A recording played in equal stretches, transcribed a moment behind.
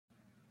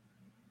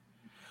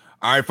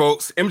All right,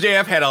 folks.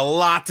 MJF had a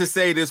lot to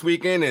say this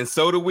weekend, and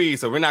so do we.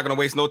 So we're not going to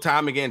waste no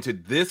time and get into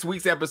this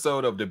week's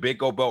episode of the Big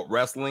Gold Belt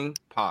Wrestling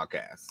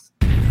Podcast.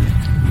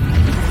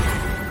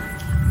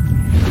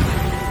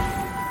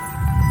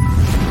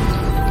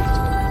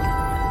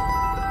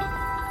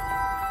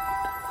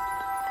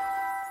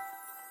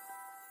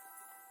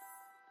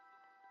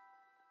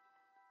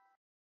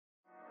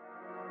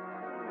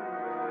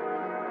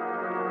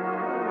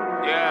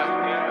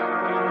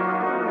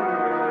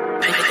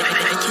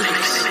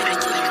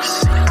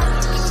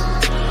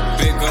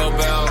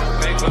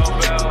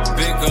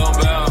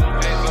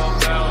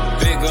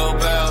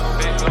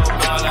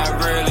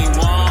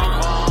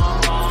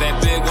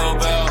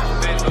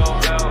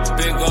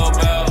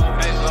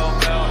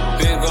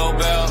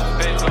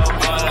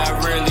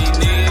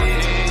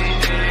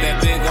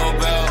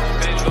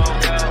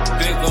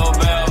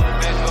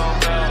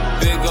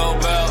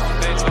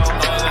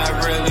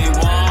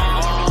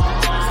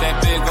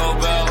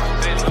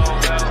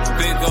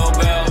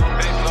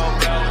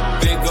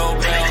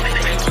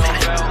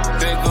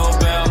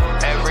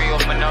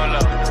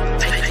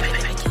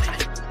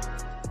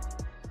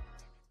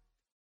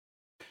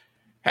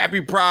 Happy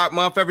Pride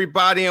Month,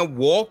 everybody, and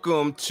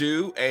welcome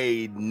to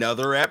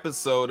another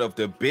episode of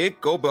the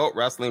Big Gold Belt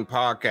Wrestling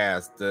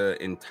Podcast. The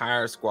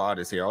entire squad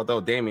is here, although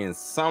Damien,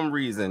 some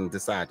reason,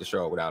 decided to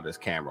show up without his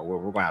camera. We're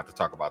going to have to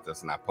talk about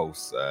this in our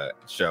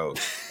post-show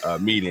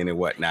meeting and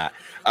whatnot.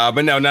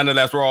 But no,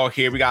 nonetheless, we're all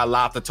here. We got a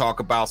lot to talk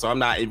about, so I'm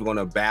not even going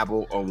to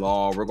babble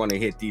along. We're going to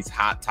hit these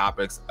hot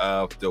topics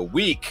of the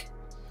week.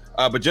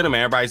 But gentlemen,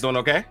 everybody's doing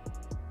okay?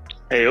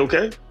 Hey,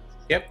 okay.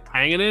 Yep,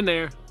 hanging in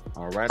there.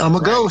 All right. I'm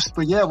a ghost,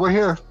 but yeah, we're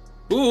here.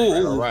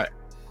 Ooh. All right.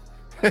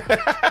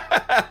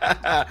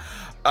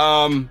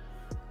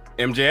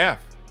 MJF.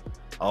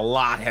 A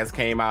lot has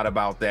came out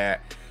about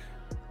that.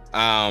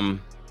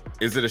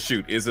 Is it a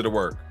shoot? Is it a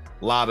work?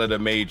 A lot of the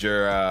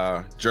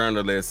major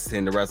journalists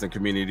in the wrestling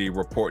community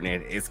reporting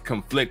it. It's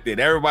conflicted.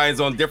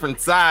 Everybody's on different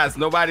sides.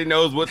 Nobody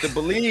knows what to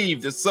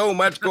believe. There's so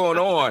much going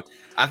on.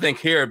 I think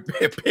here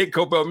at Big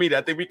Gold Belt Media,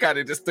 I think we kind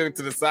of just stood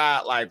to the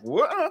side like,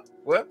 what?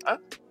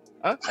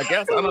 I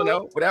guess, I don't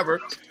know, whatever.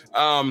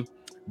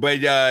 But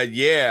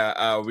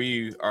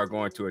we are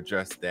going to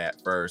address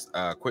that first.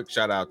 Quick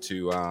shout out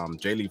to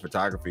J Lee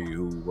Photography,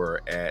 who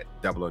were at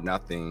Double or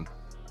Nothing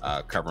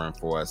covering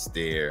for us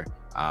there.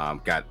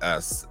 Got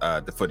us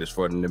the footage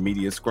for the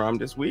media scrum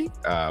this week,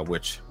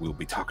 which we'll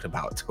be talking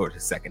about toward the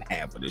second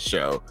half of the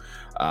show.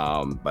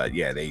 But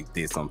yeah, they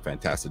did some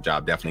fantastic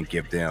job. Definitely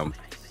give them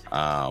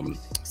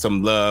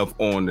some love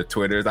on the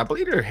Twitters. I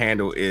believe their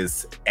handle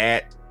is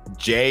at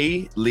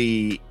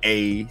JLeeAC.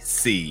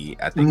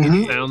 I think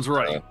it sounds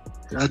right.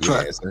 That's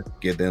right. So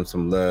give them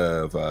some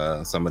love.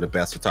 Some of the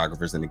best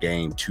photographers in the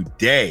game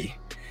today.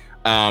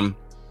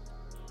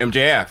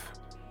 MJF,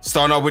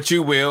 starting off with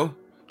you, Will.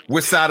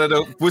 Which side of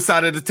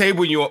the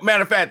table you on?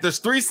 Matter of fact, there's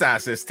three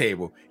sides to this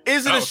table.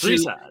 Is it a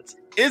shoot? Sides.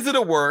 Is it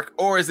a work,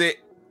 or is it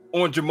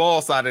on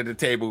Jamal's side of the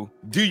table?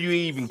 Do you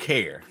even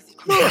care?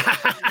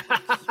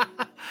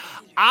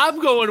 I'm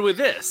going with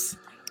this.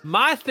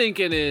 My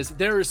thinking is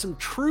there is some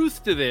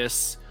truth to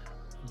this,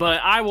 but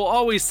I will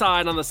always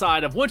side on the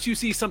side of once you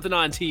see something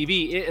on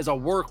TV, it is a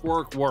work.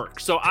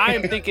 So I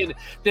am thinking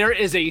there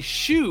is a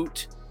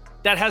shoot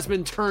that has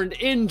been turned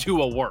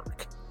into a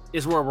work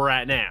is where we're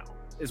at now,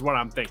 is what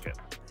I'm thinking.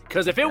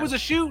 Because if it was a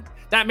shoot,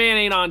 that man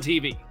ain't on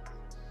TV.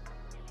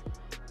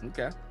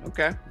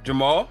 Okay.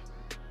 Jamal?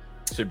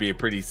 Should be a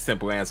pretty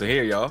simple answer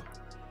here, y'all.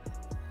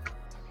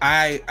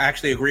 I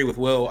actually agree with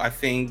Will. I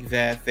think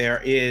that there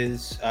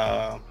is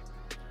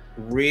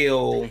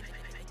real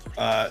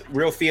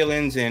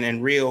feelings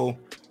and real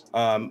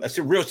a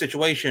real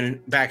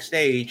situation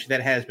backstage that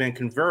has been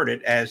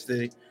converted as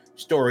the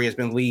story has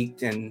been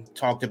leaked and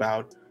talked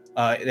about.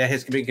 That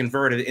has been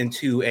converted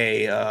into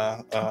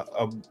a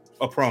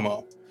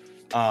promo.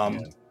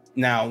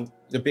 Now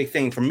the big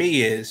thing for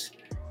me is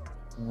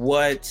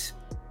what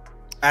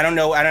I don't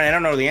know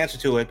the answer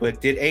to it, but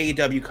did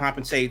AEW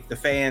compensate the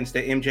fans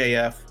that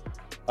MJF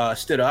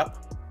stood up?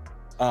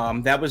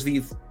 That was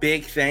the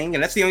big thing,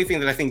 and that's the only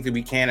thing that I think that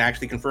we can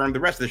actually confirm. The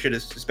rest of the shit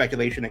is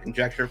speculation and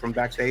conjecture from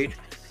backstage.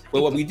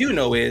 But what we do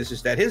know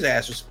is that his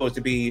ass was supposed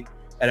to be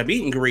at a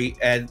meet and greet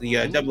at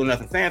the Double or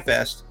Nothing Fan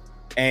Fest,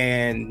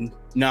 and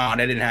that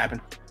didn't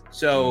happen.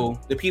 So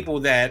the people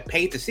that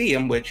paid to see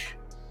him, which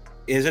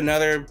is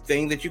another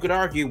thing that you could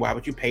argue, why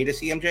would you pay to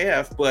see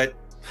MJF? But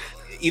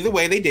either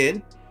way, they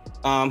did.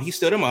 He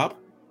stood him up.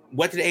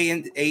 What did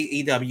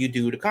AEW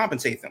do to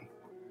compensate them?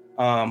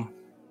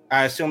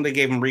 I assume they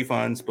gave him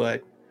refunds,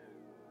 but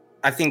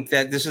I think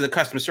that this is a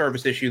customer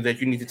service issue that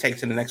you need to take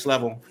to the next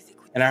level.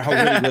 And I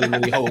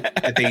really hope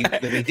that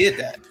they did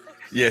that.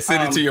 Yeah,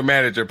 send it to your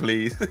manager,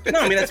 please.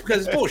 No, I mean, that's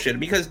because it's bullshit.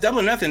 Because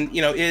Double or Nothing,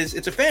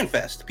 it's a fan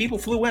fest. People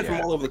flew in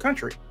from all over the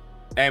country.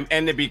 And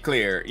to be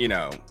clear,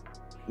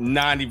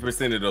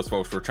 90% of those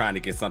folks were trying to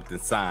get something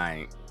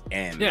signed.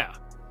 And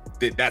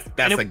that's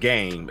a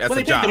game. That's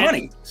a job. They paid the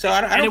money. So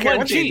I don't care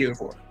what they do it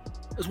for.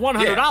 It's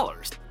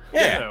 $100.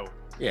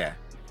 Yeah.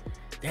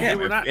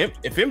 Damn,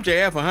 if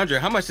MJF 100,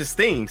 how much is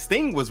Sting?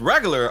 Sting was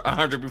regular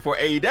 100 before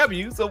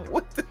AEW. So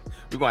what?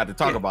 We're gonna have to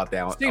talk about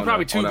that. Sting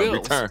probably $2 bills.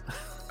 Return.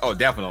 Oh,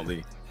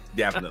 definitely.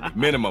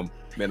 minimum.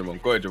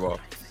 Go ahead, Jamal.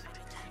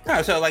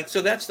 No,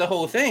 so that's the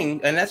whole thing,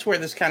 and that's where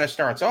this kind of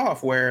starts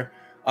off, where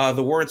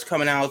the word's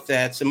coming out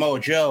that Samoa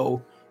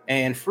Joe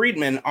and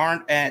Friedman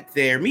aren't at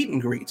their meet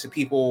and greets.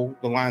 The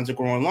lines are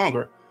growing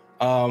longer.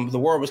 The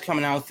word was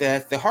coming out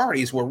that the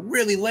Hardys were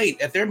really late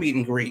at their meet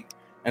and greet,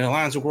 and the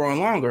lines were growing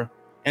longer.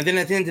 And then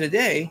at the end of the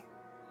day,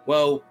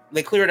 well,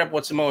 they cleared up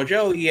with Samoa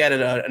Joe. He had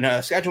a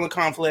scheduling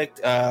conflict.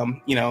 At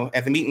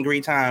the meet and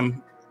greet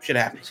time, shit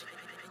happens.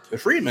 But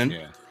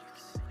Friedman,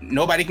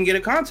 nobody can get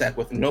in contact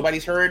with him.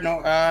 Nobody's heard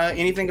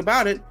anything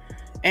about it.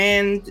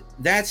 And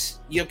that's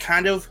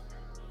kind of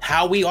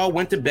how we all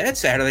went to bed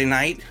Saturday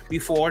night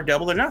before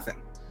Double or Nothing.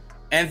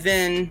 And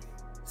then,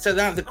 so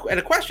now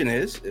the question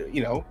is,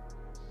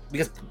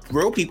 because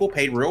real people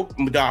paid real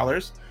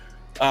dollars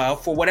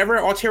for whatever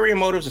ulterior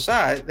motives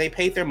aside, they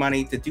paid their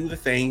money to do the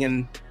thing,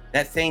 and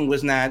that thing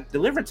was not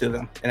delivered to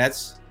them. And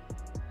that's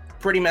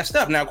pretty messed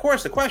up. Now, of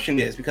course, the question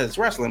is, because it's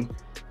wrestling,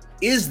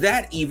 is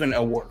that even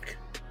a work?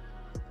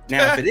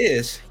 Now, if it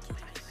is,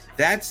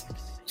 that's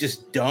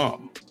just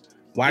dumb.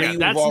 Why do you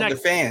involve the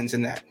fans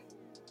in that?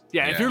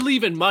 Yeah, if you're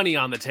leaving money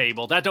on the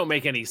table, that don't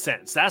make any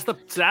sense. That's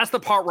the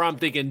part where I'm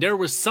thinking there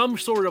was some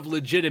sort of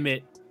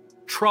legitimate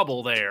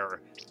trouble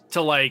there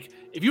to, like,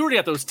 if you already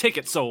got those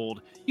tickets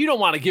sold, you don't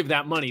want to give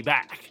that money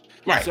back.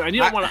 Right. So, and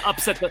you don't want to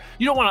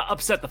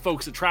upset the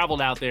folks that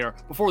traveled out there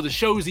before the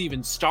shows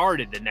even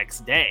started the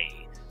next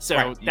day.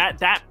 So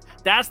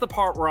that's the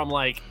part where I'm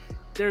like,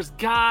 there's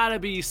gotta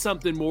be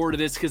something more to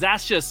this, because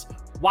that's just,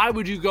 why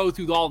would you go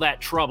through all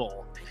that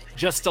trouble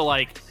just to,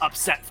 like,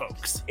 upset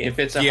folks? If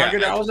it's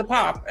 $100 a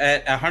pop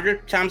at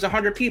 100 times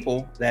 100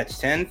 people,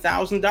 that's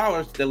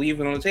 $10,000 to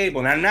leave it on the table.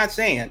 And I'm not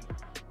saying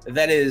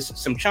that is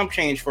some chump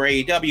change for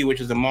AEW,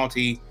 which is a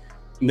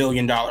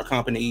multi-million-dollar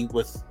company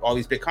with all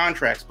these big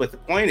contracts. But the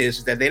point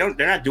is that they're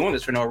not doing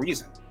this for no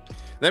reason.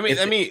 Let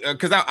me,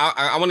 because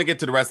I want to get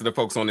to the rest of the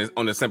folks on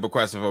this simple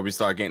question before we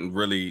start getting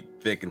really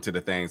thick into the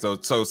thing. So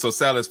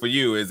Sellers, for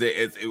you, is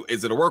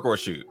it a work or a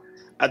shoot?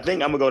 I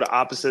think I'm gonna go the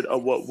opposite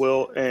of what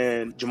Will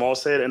and Jamal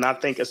said, and I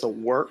think it's a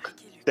work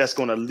that's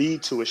gonna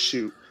lead to a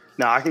shoot.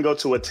 Now, I can go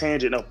to a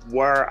tangent of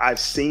where I've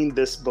seen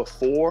this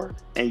before,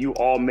 and you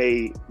all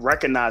may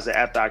recognize it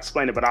after I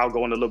explain it, but I'll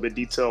go into a little bit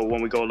detail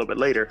when we go a little bit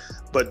later.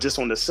 But just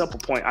on the simple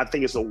point, I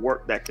think it's a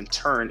work that can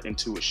turn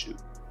into a shoot.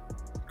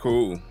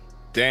 Cool.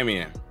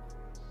 Damian.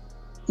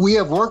 We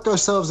have worked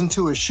ourselves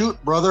into a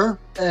shoot, brother.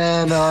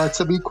 And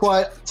to be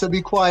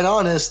quite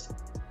honest,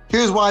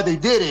 here's why they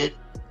did it: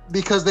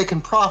 because they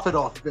can profit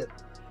off of it,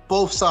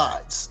 both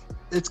sides.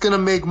 It's gonna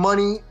make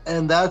money,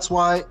 and that's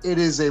why it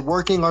is a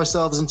working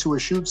ourselves into a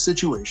shoot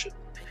situation.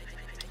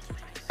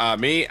 To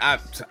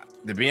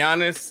be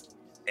honest,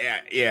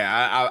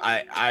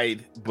 I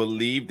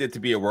believed it to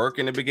be a work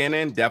in the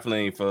beginning.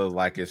 Definitely feel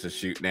like it's a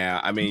shoot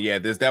now. I mean,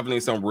 there's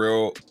definitely some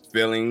real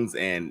feelings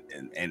and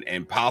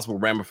possible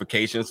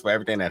ramifications for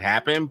everything that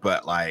happened,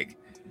 but, like,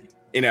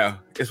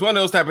 it's one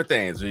of those type of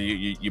things where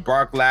you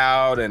bark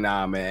loud, and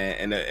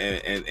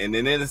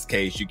in this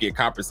case, you get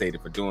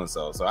compensated for doing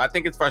so. So I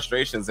think it's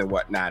frustrations and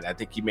whatnot. I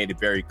think he made it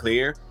very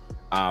clear,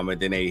 and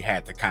then they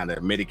had to kind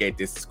of mitigate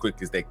this as quick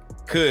as they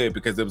could,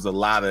 because there was a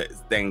lot of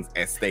things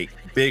at stake,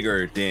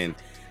 bigger than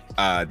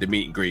the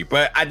meet and greet.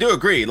 But I do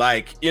agree,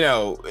 like,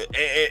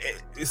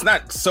 it's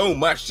not so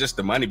much just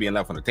the money being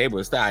left on the table.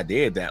 It's the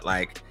idea that,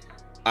 like,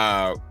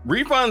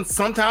 refunds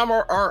sometimes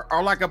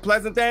are like a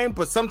pleasant thing,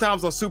 but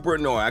sometimes are super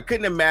annoying. I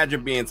couldn't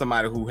imagine being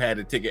somebody who had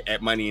a ticket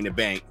at Money in the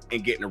Bank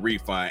and getting a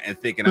refund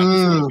and thinking I'm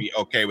just going to be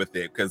okay with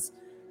it, because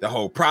the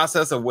whole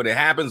process of what it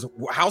happens,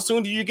 how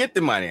soon do you get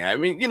the money? I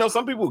mean,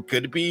 some people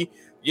could be,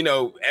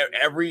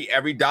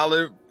 every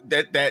dollar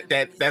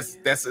that's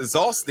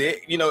exhausted,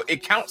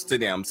 it counts to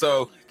them.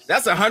 So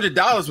that's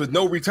 $100 with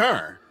no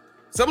return.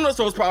 Some of those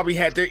folks probably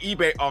had their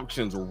eBay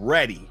auctions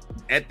ready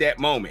at that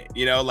moment.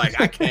 Like,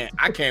 I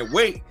can't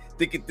wait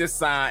to get this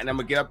signed, and I'm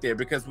gonna get up there,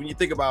 because when you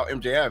think about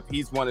MJF,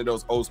 he's one of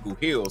those old school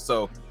heels.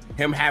 So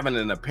him having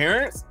an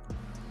appearance,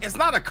 it's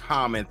not a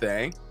common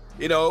thing.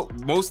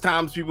 Most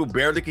times people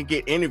barely can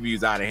get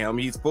interviews out of him.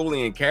 He's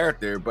fully in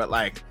character, but,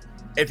 like,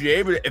 if you're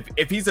able to,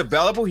 if he's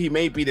available, he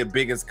may be the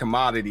biggest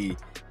commodity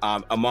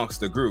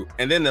amongst the group.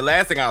 And then the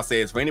last thing I'll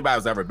say is, for anybody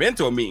who's ever been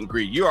to a meet and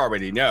greet, you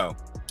already know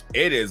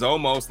it is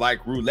almost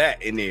like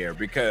roulette in there,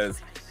 because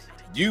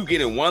you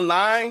get in one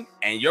line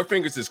and your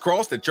fingers is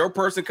crossed that your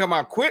person come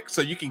out quick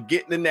so you can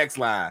get in the next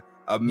line.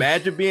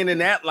 Imagine being in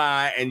that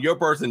line and your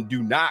person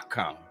do not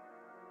come.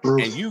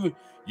 And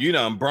you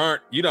done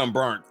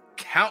burnt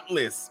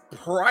countless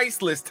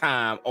priceless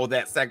time on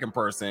that second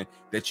person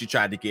that you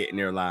tried to get in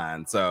their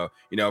line. So,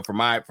 for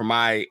my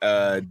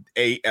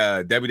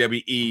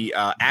WWE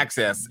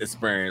access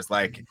experience,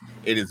 like,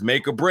 it is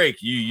make or break.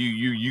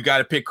 You got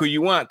to pick who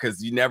you want,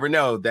 because you never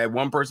know, that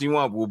one person you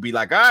want will be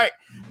like, all right,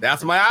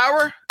 that's my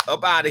hour,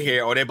 up out of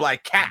here, or they're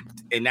like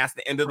capped, and that's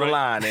the end of the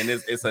line, and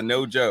it's a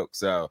no joke.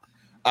 So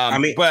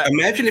But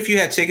imagine if you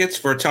had tickets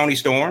for Toni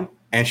Storm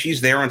and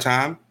she's there on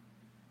time,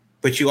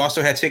 but you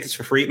also had tickets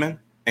for Friedman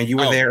and you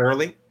were there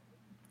early.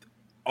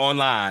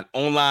 Online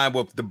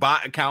with the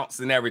bot accounts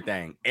and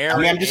everything.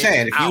 I'm just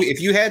saying,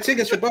 if you had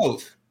tickets for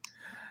both,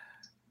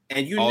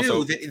 and you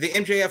knew that the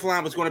MJF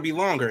line was going to be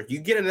longer, you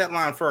get into that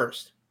line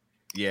first.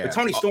 Yeah, but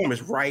Toni Storm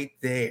is right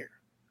there.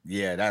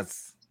 Yeah,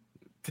 that's.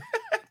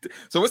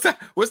 So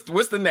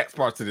what's the next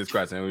part to this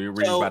question? We're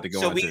about to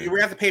go.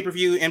 We're at the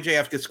pay-per-view.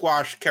 MJF gets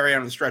squashed, carried out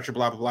on the stretcher,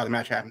 blah blah blah. The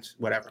match happens,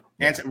 whatever.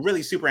 Yeah. And it's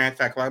really super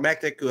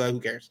anticlimactic. Who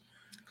cares?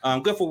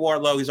 Good for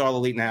Wardlow. He's all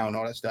elite now and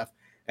all that stuff.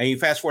 And you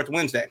fast forward to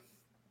Wednesday.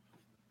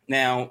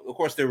 Now, of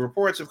course, the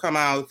reports have come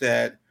out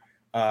that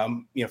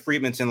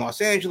Friedman's in Los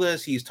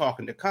Angeles. He's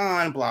talking to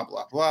Khan. Blah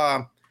blah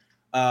blah.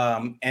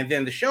 And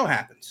then the show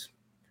happens,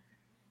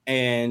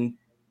 and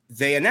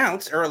they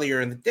announced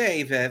earlier in the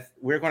day that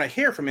we're going to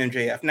hear from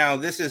MJF. Now,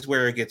 this is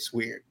where it gets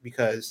weird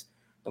because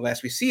the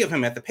last we see of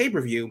him at the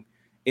pay-per-view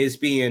is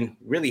being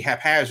really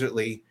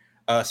haphazardly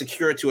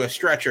secured to a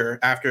stretcher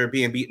after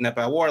being beaten up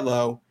by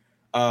Wardlow.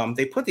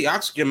 They put the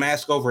oxygen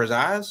mask over his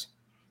eyes.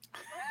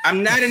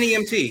 I'm not an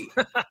EMT.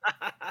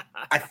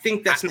 I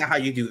think that's not how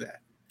you do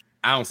that.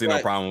 I don't see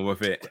no problem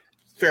with it.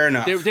 Fair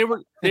enough.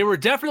 They were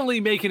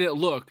definitely making it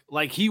look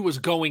like he was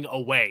going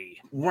away,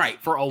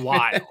 right, for a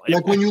while.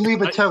 Like when you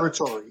leave a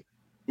territory,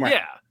 right.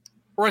 Yeah.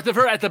 Or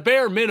at the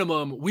bare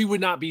minimum, we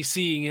would not be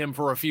seeing him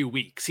for a few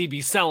weeks. He'd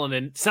be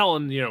selling,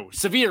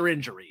 severe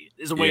injury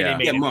is the way they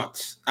made it.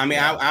 Months. I mean,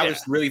 I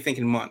was really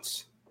thinking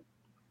months.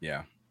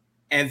 Yeah.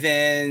 And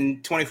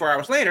then 24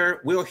 hours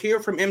later, we'll hear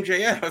from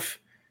MJF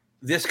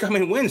this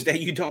coming Wednesday.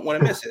 You don't want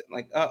to miss it.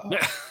 Like, but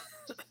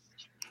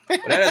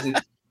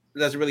that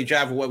doesn't really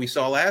jive with what we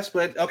saw last,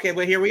 but okay,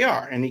 but here we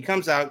are. And he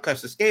comes out,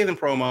 cuts the scathing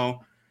promo,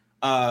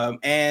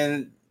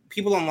 and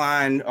people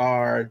online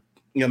are,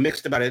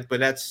 mixed about it, but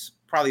that's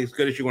probably as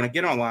good as you want to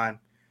get online.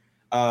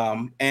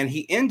 And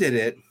he ended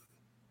it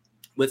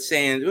with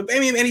saying,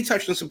 and he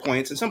touched on some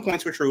points, and some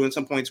points were true, and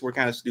some points were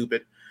kind of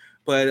stupid.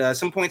 But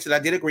some points that I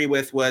did agree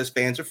with was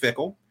fans are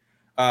fickle.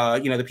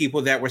 The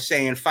people that were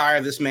saying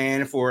fire this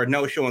man for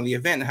no show on the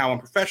event and how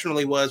unprofessional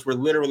he was were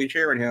literally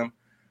cheering him.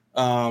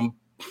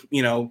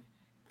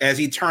 As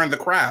he turned the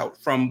crowd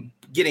from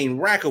getting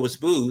raucous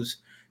boos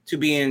to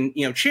being,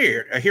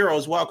 cheered, a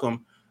hero's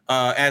welcome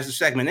as the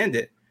segment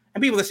ended.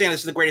 And people are saying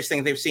this is the greatest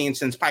thing they've seen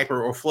since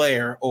Piper or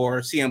Flair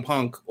or CM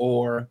Punk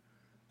or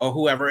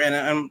whoever. And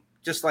I'm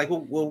just like,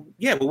 well,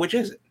 yeah, but which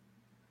is it?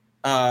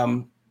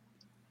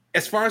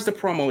 As far as the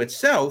promo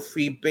itself,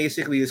 he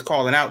basically is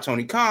calling out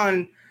Tony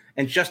Khan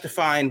and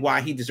justifying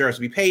why he deserves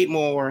to be paid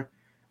more,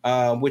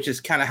 which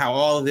is kind of how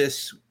all of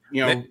this,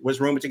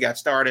 was rumored to get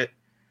started.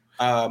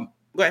 Go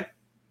ahead.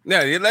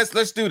 Yeah,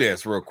 let's do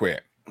this real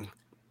quick.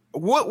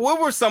 What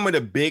were some of the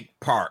big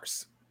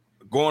parts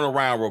going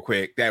around real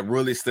quick that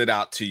really stood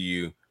out to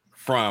you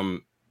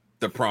from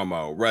the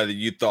promo? Whether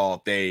you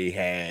thought they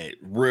had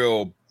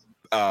real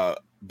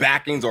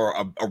backings or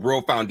a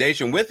real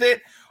foundation with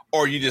it,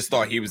 or you just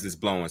thought he was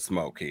just blowing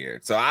smoke here.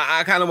 So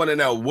I kind of want to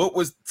know what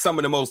was some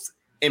of the most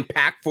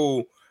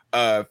impactful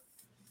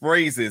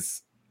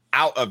phrases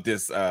out of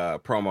this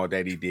promo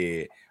that he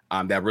did.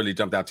 That really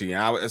jumped out to you.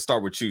 And I'll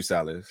start with you,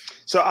 Salas.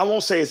 So I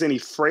won't say it's any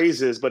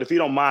phrases, but if you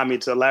don't mind me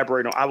to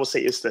elaborate on, I will say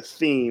it's the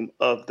theme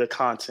of the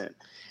content.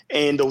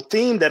 And the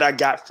theme that I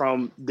got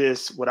from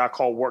this, what I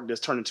call work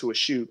that's turned into a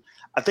shoot,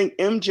 I think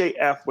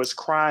MJF was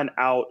crying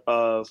out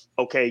of,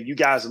 okay, you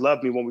guys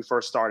loved me when we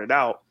first started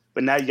out,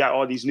 but now you got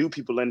all these new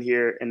people in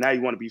here, and now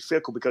you want to be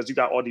fickle because you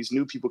got all these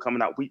new people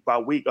coming out week by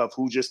week of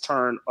who just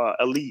turned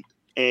elite,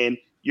 and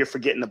you're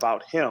forgetting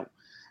about him.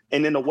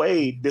 And in a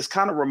way, this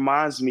kind of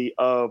reminds me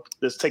of,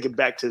 let's take it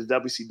back to the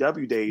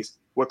WCW days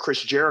where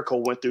Chris Jericho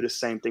went through the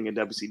same thing in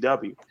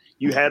WCW.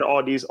 You had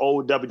all these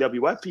old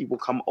WWF people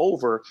come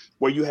over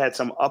where you had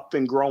some up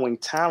and growing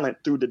talent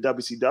through the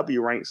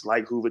WCW ranks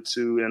like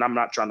Juventud, and I'm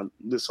not trying to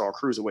list all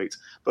cruiserweights,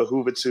 but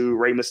Juventud,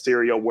 Rey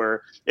Mysterio,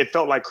 where it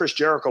felt like Chris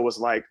Jericho was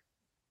like,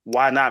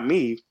 why not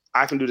me?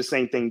 I can do the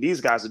same thing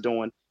these guys are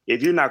doing.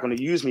 If you're not going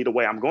to use me the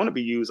way I'm going to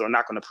be used or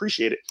not going to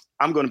appreciate it,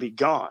 I'm going to be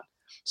gone.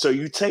 So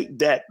you take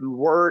that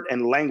word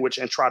and language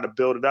and try to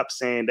build it up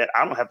saying that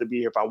I don't have to be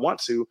here if I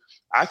want to.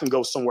 I can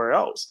go somewhere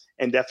else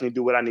and definitely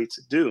do what I need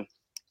to do.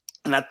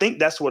 And I think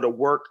that's where the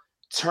work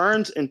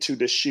turns into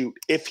the shoot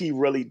if he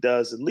really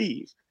does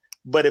leave.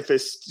 But if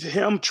it's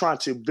him trying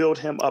to build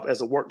him up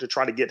as a work to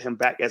try to get him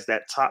back as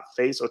that top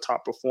face or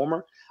top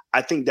performer,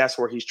 I think that's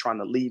where he's trying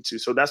to lead to.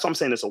 So that's what I'm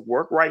saying. It's a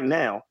work right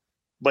now,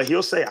 but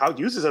he'll say, I'll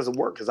use this as a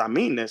work because I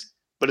mean this,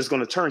 but it's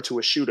going to turn to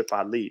a shoot if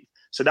I leave.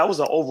 So that was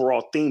the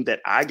overall theme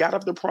that I got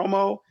of the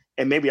promo.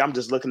 And maybe I'm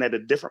just looking at a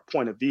different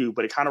point of view,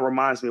 but it kind of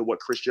reminds me of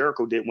what Chris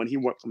Jericho did when he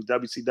went from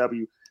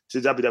WCW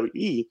to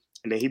WWE,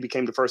 and then he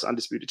became the first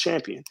undisputed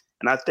champion.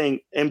 And I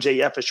think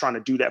MJF is trying to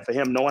do that for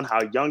him, knowing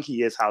how young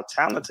he is, how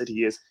talented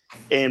he is.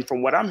 And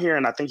from what I'm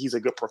hearing, I think he's a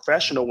good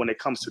professional when it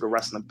comes to the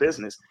wrestling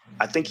business.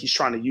 I think he's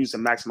trying to use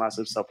and maximize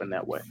himself in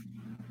that way.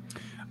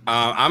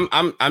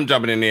 I'm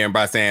jumping in there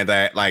by saying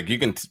that like you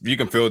can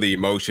feel the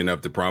emotion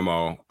of the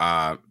promo.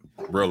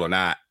 real or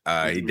not.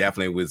 He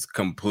definitely was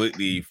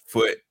completely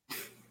foot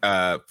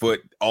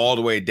all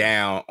the way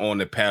down on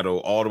the pedal,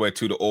 all the way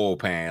to the oil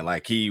pan.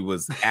 Like he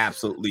was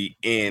absolutely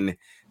in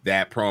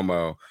that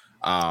promo.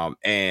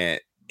 And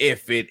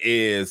if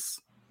it's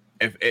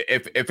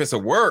a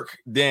work,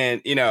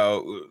 then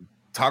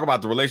talk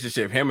about the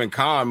relationship him and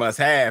Khan must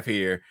have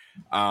here,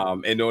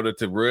 in order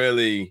to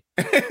really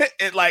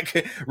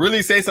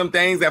really say some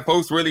things that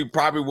folks really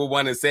probably would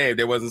want to say if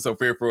they wasn't so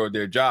fearful of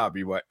their job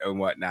and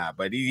whatnot.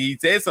 But he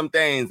said some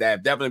things that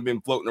have definitely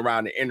been floating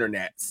around the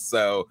internet.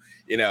 So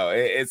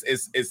it's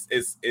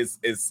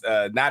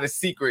not a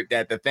secret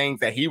that the things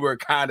that he were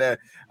kind of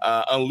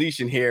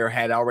unleashing here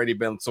had already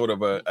been sort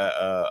of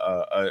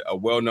a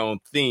well-known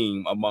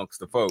theme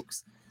amongst the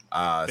folks.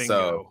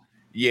 So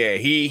yeah,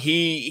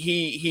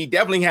 he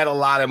definitely had a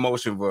lot of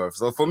emotion for it.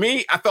 So for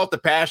me, I felt the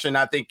passion.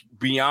 I think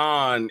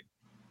beyond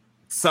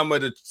some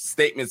of the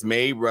statements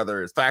made,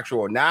 whether it's factual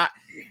or not,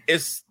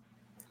 it's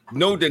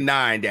no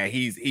denying that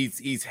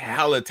he's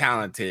hella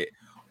talented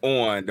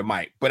on the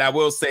mic. But I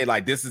will say,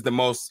 like, this is the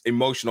most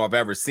emotional I've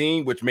ever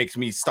seen, which makes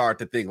me start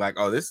to think like,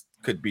 oh, this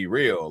could be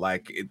real.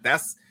 Like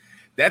that's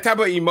that type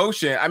of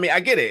emotion. I mean, I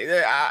get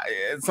it.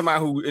 Somebody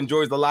who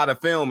enjoys a lot of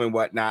film and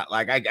whatnot.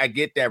 Like I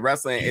get that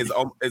wrestling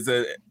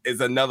is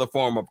another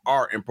form of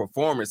art and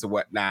performance and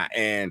whatnot.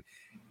 And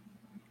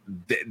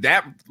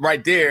that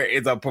right there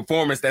is a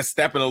performance that's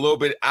stepping a little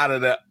bit out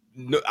of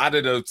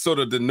the sort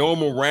of the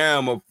normal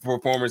realm of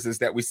performances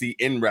that we see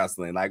in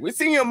wrestling. Like we're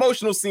seeing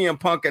emotional CM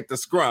Punk at the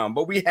Scrum,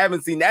 but we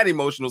haven't seen that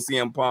emotional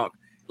CM Punk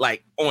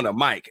like on a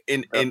mic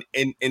in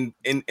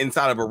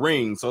inside of a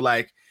ring. So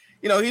like,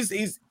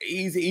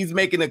 he's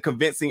making a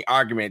convincing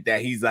argument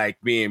that he's like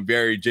being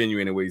very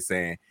genuine in what he's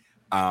saying.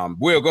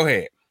 Will, go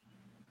ahead.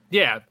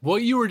 Yeah,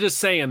 what you were just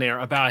saying there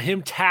about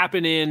him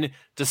tapping in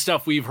to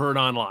stuff we've heard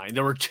online.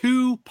 There were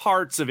two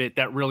parts of it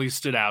that really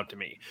stood out to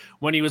me.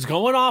 When he was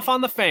going off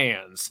on the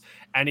fans,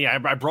 and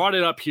I brought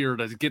it up here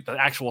to get the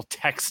actual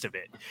text of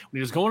it. When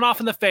he was going off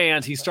on the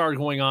fans, he started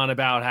going on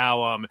about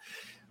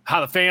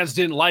how the fans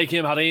didn't like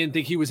him, how they didn't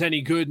think he was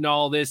any good and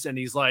all this. And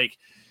he's like,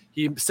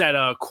 he said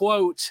a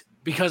quote,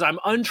 because I'm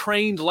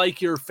untrained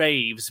like your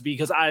faves,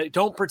 because I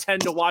don't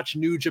pretend to watch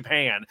New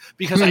Japan,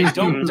 because I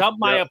don't dump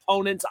my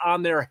opponents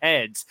on their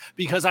heads,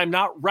 because I'm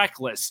not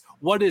reckless.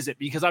 What is it?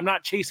 Because I'm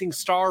not chasing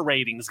star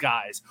ratings,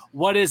 guys.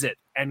 What is it?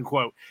 End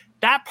quote.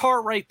 That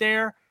part right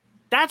there,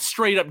 that's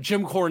straight up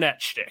Jim Cornette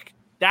shtick.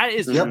 That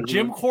is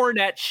Jim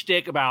Cornette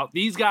shtick about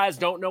these guys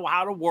don't know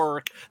how to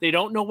work. They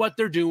don't know what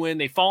they're doing.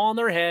 They fall on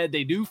their head.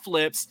 They do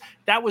flips.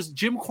 That was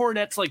Jim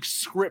Cornette's like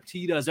script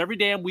he does every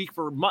damn week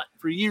for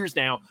years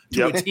now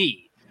to a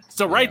T.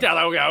 So right there,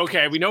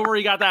 okay, we know where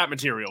he got that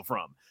material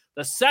from.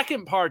 The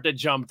second part that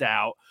jumped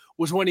out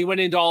was when he went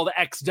into all the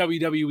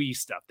ex-WWE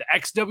stuff. The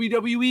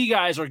ex-WWE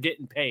guys are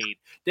getting paid.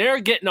 They're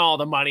getting all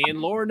the money. And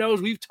Lord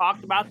knows we've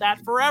talked about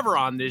that forever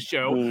on this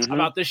show,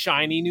 about the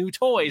shiny new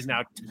toys.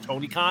 Now,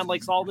 Tony Khan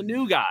likes all the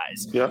new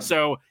guys. Yeah.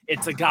 So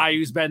it's a guy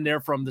who's been there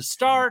from the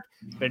start,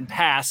 been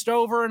passed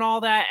over and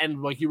all that.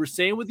 And like you were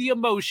saying with the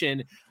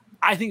emotion,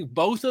 I think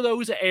both of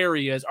those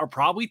areas are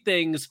probably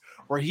things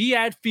where he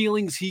had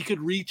feelings he could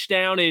reach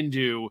down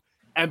into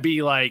and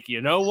be like, you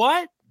know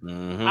what?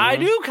 I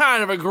do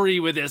kind of agree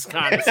with this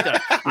kind of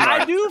stuff.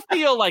 I do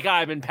feel like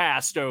I've been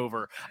passed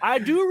over. I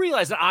do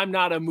realize that I'm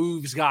not a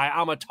moves guy.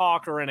 I'm a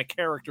talker and a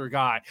character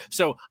guy.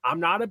 So I'm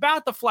not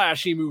about the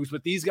flashy moves,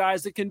 but these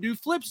guys that can do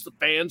flips, the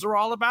fans are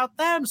all about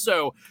them.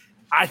 So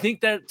I think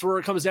that's where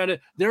it comes down to.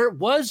 There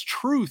was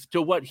truth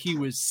to what he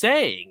was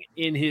saying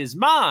in his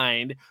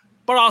mind,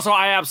 but also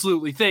I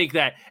absolutely think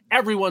that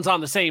everyone's on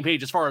the same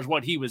page as far as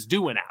what he was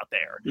doing out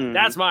there.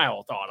 That's my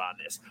whole thought on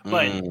this.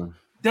 But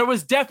there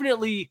was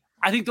definitely,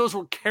 I think those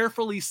were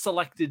carefully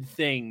selected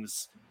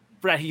things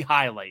that he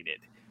highlighted.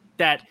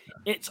 That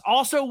it's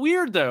also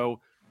weird, though,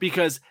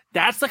 because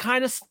that's the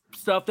kind of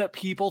stuff that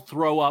people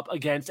throw up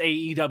against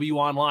AEW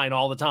online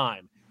all the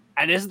time.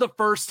 And this is the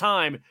first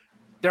time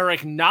they're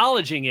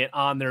acknowledging it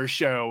on their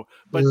show,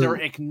 but they're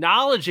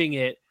acknowledging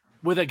it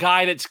with a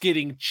guy that's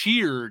getting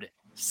cheered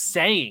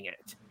saying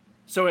it.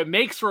 So it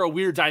makes for a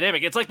weird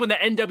dynamic. It's like when the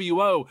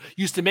NWO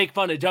used to make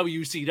fun of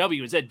WCW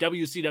and said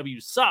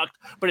WCW sucked,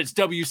 but it's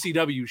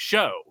WCW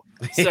show.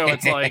 So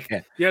it's like,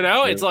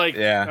 it's like,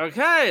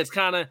 okay, it's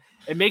kind of,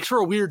 it makes for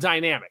a weird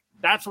dynamic.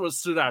 That's what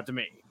stood out to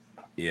me.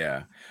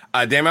 Yeah.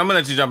 Damn, I'm going to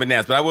let you jump in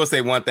next, but I will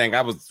say one thing.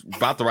 I was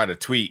about to write a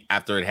tweet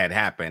after it had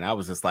happened. I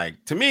was just like,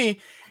 to me,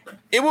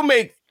 it will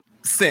make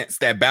sense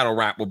that battle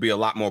rap will be a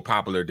lot more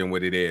popular than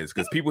what it is,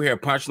 because people hear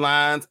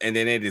punchlines and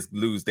then they just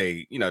lose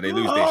their shit.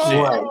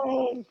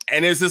 Right.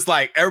 And it's just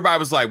like, everybody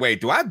was like,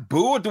 wait, do I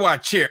boo or do I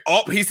cheer?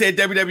 Oh, he said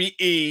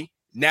WWE.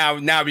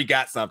 Now we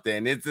got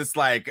something. It's just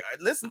like,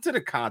 listen to the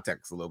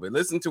context a little bit.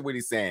 Listen to what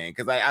he's saying.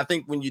 Because I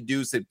think when you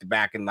do sit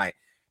back and like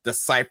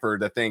decipher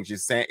the things you're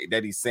saying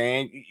that he's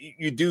saying,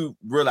 you do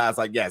realize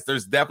like, yes,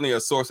 there's definitely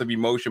a source of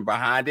emotion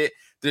behind it.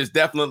 There's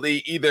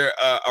definitely either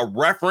a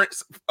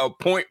reference, a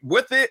point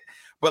with it,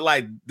 but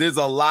like there's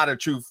a lot of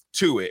truth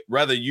to it,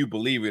 whether you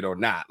believe it or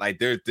not. Like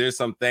there's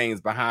some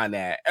things behind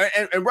that,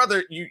 and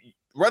whether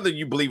whether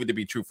you believe it to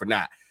be truth or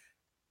not,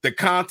 the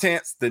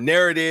contents, the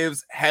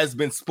narratives has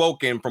been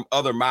spoken from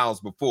other mouths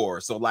before.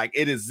 So like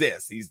it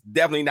exists. He's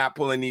definitely not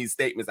pulling these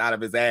statements out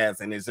of his ass.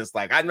 And it's just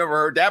like, I never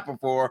heard that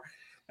before.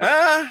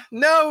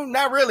 No,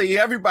 not really.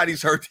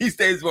 Everybody's heard these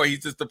days before.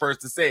 He's just the first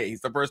to say it.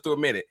 He's the first to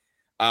admit it.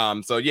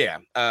 So yeah,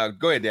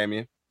 go ahead,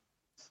 Damien.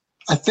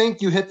 I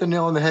think you hit the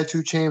nail on the head,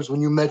 2 Chainz,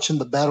 when you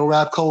mentioned the battle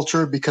rap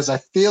culture, because I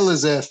feel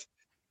as if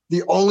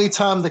the only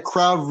time the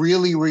crowd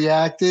really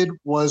reacted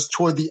was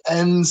toward the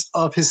ends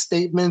of his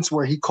statements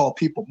where he called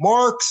people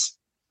marks,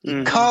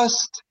 he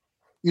cussed,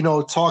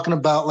 talking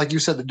about, like you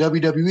said, the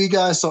WWE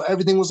guys. So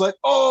everything was like,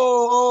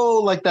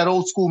 oh, like that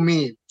old school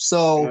meme.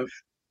 So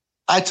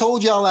I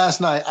told y'all last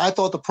night, I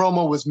thought the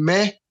promo was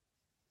meh.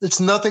 It's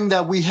nothing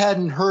that we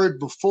hadn't heard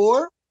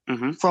before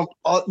from,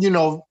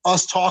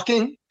 us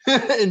talking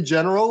in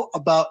general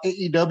about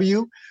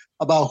AEW,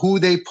 about who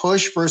they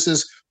push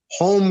versus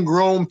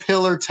homegrown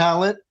pillar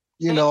talent.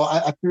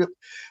 I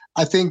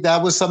think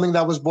that was something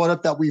that was brought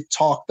up that we've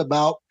talked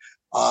about.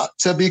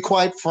 To be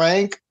quite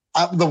frank,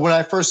 when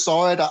I first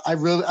saw it,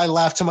 I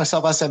laughed to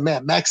myself. I said,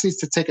 man, Max needs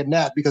to take a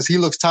nap because he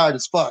looks tired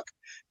as fuck.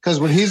 Because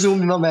when he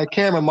zoomed in on that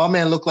camera, my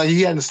man looked like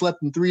he hadn't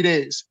slept in 3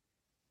 days.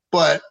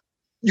 But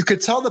you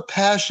could tell the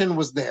passion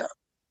was there.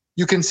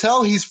 You can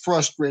tell he's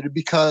frustrated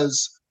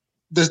because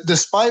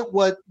despite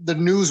what the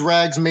news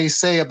rags may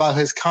say about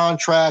his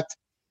contract,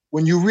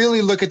 when you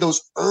really look at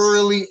those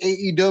early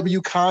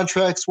AEW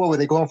contracts, what were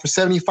they going for?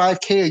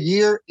 $75K a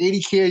year,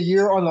 $80K a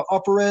year on the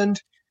upper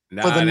end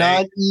for the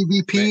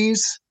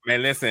non-EVPs?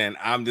 Man, listen,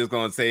 I'm just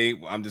gonna say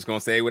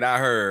what I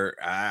heard.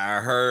 I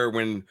heard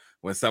when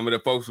some of the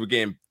folks were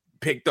getting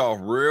picked off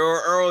real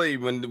early,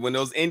 when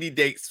those indie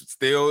dates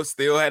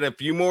still had a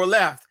few more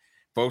left,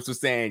 folks were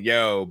saying,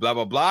 yo, blah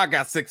blah blah,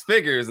 got 6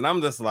 figures, and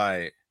I'm just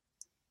like,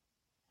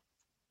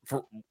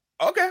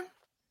 okay.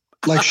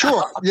 Like,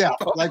 sure, yeah,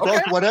 like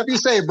okay. Whatever you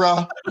say,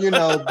 bro,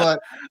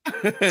 but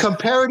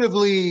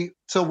comparatively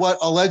to what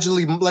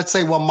allegedly, let's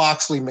say what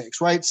Moxley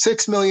makes, right?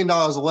 $6 million,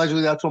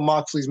 allegedly, that's what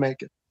Moxley's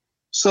making.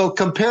 So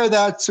compare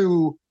that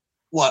to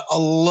what,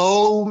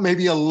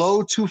 maybe a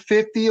low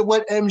 250 of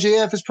what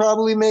MJF is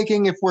probably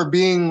making if we're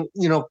being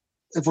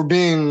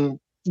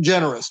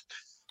generous.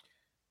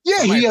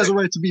 Yeah, he has a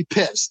right to be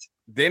pissed.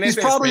 He's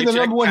probably the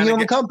number 1 heel in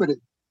the company.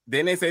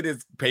 Didn't they say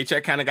this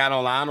paycheck kind of got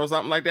online or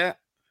something like that?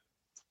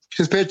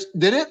 His pitch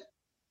did it?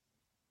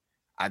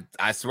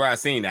 I swear I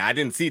seen that. I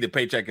didn't see the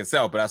paycheck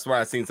itself, but I swear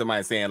I seen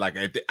somebody saying, like,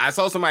 I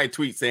saw somebody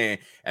tweet saying,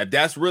 if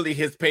that's really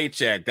his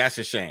paycheck, that's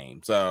a shame.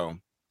 So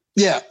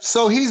yeah,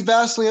 so he's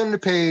vastly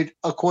underpaid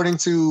according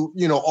to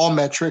all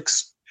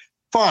metrics.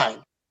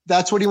 Fine,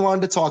 that's what he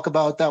wanted to talk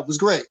about. That was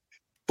great,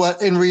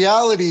 but in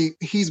reality,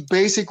 he's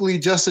basically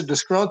just a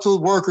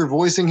disgruntled worker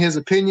voicing his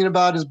opinion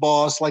about his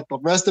boss, like the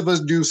rest of us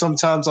do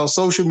sometimes on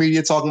social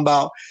media, talking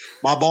about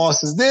my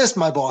boss is this,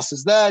 my boss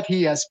is that,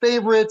 he has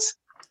favorites,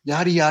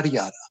 yada, yada,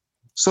 yada.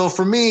 So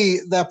for me,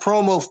 that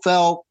promo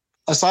felt,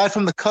 aside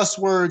from the cuss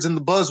words and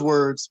the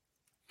buzzwords,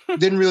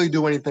 didn't really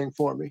do anything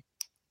for me.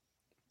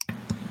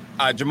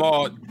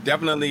 Jamal,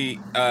 definitely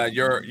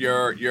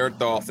your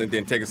thoughts, and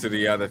then take us to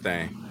the other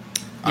thing.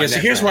 Yeah, so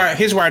here's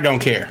where I don't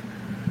care.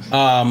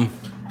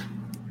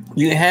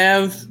 You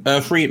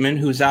have Friedman,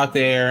 who's out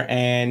there,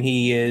 and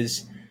he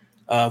is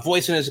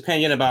voicing his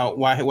opinion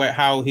about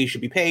how he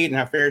should be paid and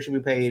how fair he should be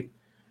paid.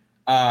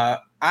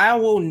 I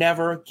will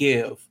never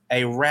give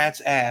a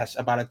rat's ass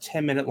about a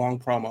 10-minute long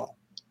promo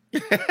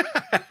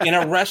in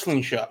a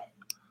wrestling show.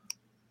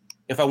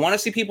 If I want to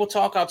see people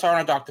talk, I'll turn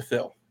on Dr.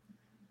 Phil.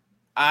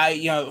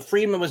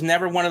 Friedman was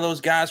never one of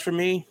those guys for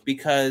me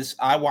because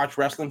I watch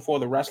wrestling for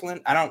the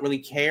wrestling. I don't really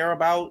care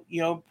about,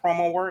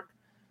 promo work.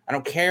 I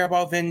don't care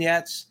about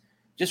vignettes.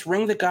 Just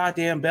ring the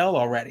goddamn bell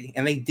already.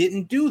 And they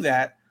didn't do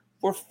that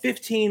for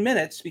 15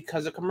 minutes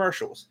because of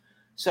commercials.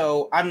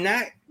 So I'm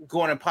not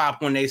going to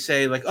pop when they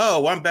say, like,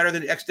 oh, I'm better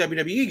than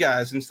ex-WWE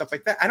guys and stuff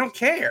like that. I don't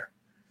care.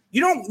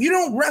 You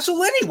don't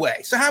wrestle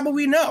anyway. So how about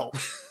we know?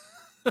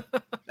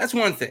 That's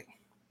one thing.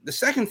 The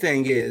second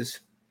thing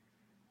is,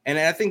 and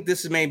I think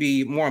this is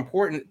maybe more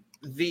important,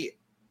 the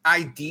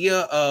idea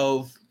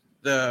of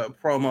the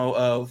promo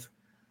of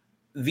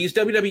these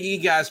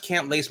WWE guys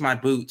can't lace my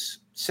boots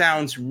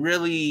sounds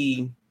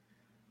really,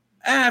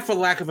 for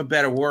lack of a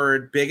better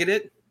word,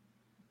 bigoted.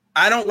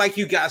 I don't like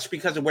you guys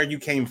because of where you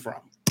came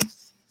from,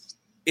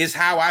 is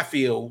how I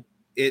feel.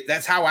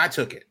 That's how I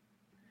took it.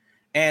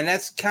 And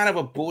that's kind of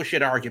a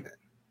bullshit argument.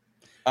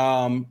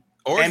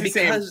 Or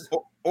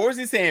is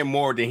he saying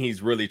more than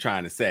he's really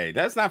trying to say?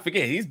 Let's not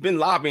forget, he's been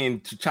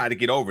lobbying to try to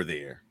get over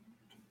there.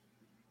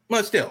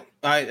 Well, still,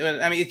 I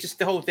mean, it's just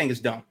the whole thing is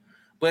dumb.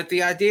 But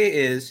the idea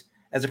is,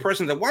 as a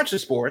person that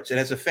watches sports and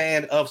as a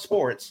fan of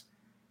sports,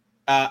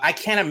 I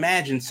can't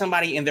imagine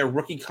somebody in their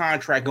rookie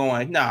contract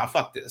going, nah,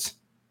 fuck this.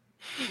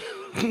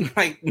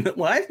 Like,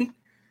 what?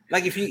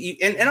 Like, if you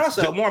and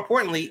also, more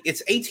importantly,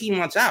 it's 18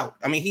 months out.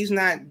 I mean, he's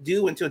not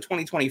due until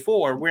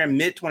 2024. We're in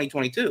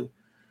mid-2022.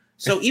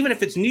 So even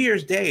if it's New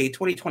Year's Day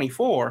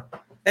 2024,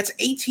 that's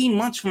 18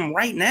 months from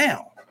right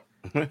now.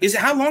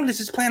 How long does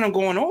this plan on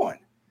going on?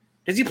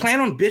 Does he plan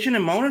on bitching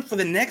and moaning for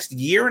the next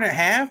year and a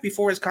half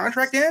before his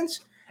contract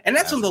ends? And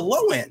that's on the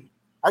low end.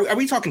 Are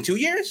we talking 2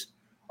 years?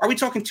 Are we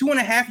talking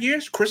 2.5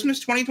 years? Christmas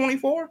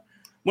 2024,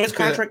 when his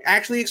contract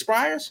actually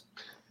expires?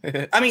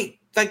 I mean,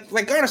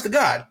 like honest to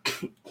God,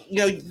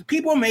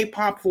 people may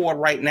pop for it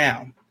right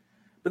now,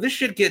 but this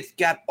shit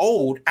got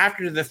old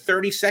after the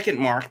 30-second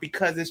mark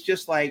because it's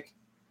just like,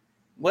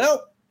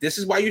 well, this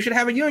is why you should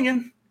have a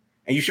union,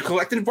 and you should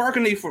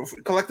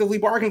collectively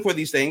bargain for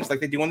these things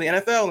like they do in the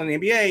NFL and the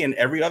NBA and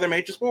every other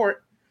major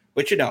sport,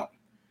 but you don't.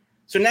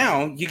 So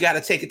now you got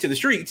to take it to the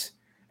streets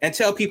and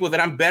tell people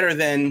that I'm better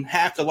than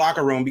half the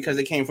locker room because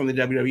they came from the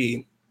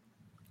WWE.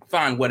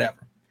 Fine,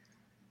 whatever.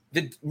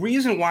 The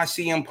reason why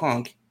CM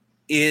Punk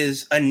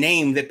is a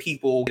name that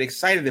people get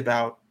excited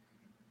about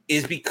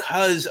is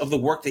because of the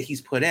work that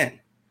he's put in.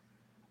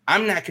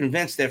 I'm not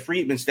convinced that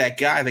Friedman's that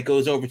guy that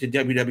goes over to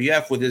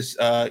WWF with his,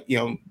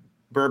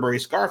 Burberry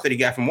scarf that he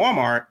got from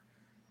Walmart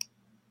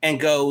and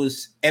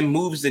goes and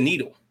moves the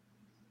needle.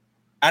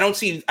 I don't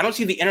see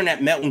the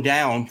internet melting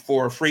down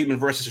for Friedman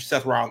versus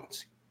Seth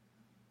Rollins.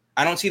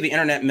 I don't see the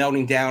internet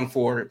melting down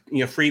for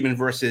Friedman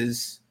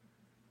versus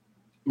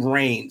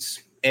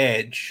Reigns,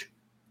 Edge,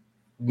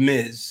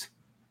 Miz.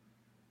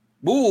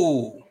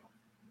 Ooh.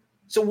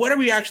 So what are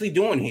we actually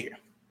doing here?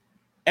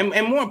 And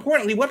more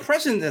importantly, what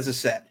precedent does it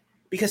set?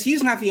 Because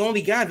he's not the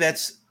only guy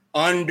that's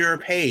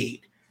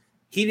underpaid.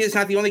 He is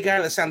not the only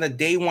guy that signed a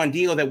day one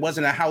deal that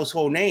wasn't a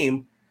household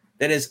name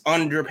that is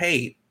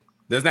underpaid.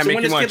 Doesn't that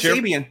make you want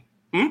to cheer?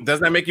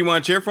 Doesn't that make you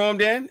want to cheer for him,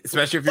 Dan?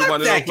 Especially if you're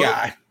one of that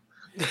guy.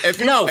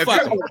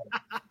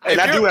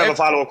 And I do have a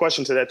follow-up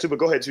question to that too, but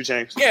go ahead too,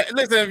 James. Yeah,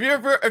 listen,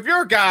 if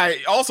you're a guy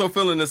also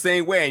feeling the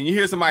same way and you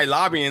hear somebody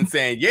lobbying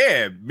saying,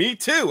 yeah, me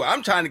too,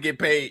 I'm trying to get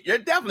paid, you're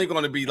definitely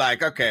going to be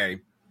like, okay,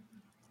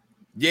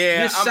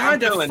 yeah, you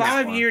signed a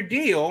 5-year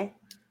deal,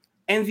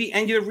 and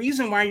the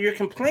reason why you're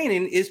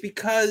complaining is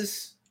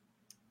because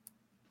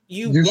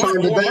you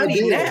want more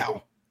money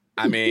now.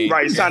 I mean,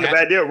 right, you signed a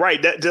bad deal,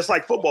 right? That just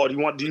like football. Do you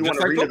want to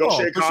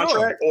renegotiate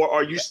contract, or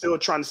are you still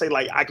trying to say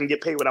like I can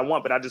get paid what I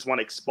want, but I just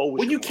want exposure?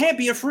 Well, you can't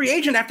be a free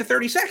agent after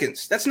 30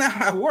 seconds. That's not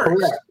how it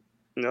works.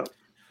 No,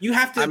 you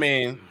have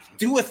to.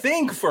 Do a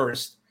thing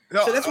first.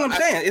 No, so that's what I'm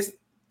saying.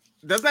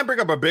 Doesn't that bring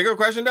up a bigger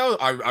question though?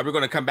 Are we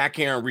going to come back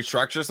here and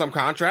restructure some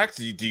contracts?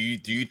 Do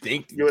you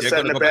think you're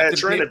setting a bad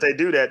trend if they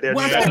do that?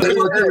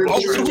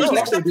 Who's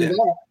next up then?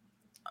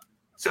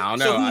 I don't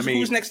know.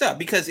 Who's next up?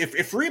 Because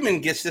if Friedman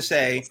gets to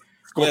say,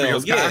 Scorpio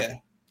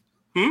Sky.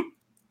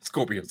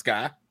 Scorpio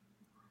Sky.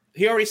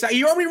 He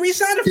already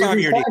re-signed a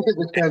 5-year deal.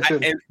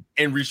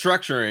 And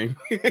restructuring.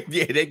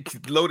 Yeah, they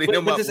loaded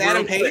him up. Does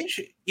Adam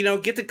Page,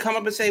 get to come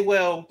up and say,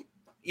 well,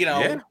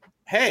 hey,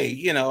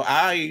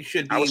 I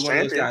should be one of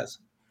those guys.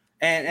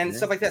 And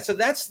stuff like that. So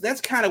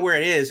that's kind of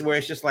where it is, where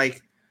it's just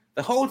like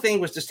the whole thing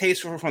was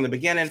distasteful from the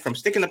beginning, from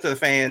sticking up to the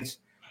fans,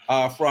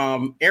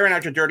 from airing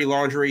out your dirty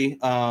laundry.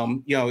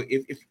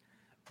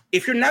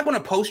 If you're not going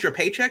to post your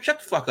paycheck, shut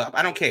the fuck up.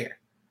 I don't care.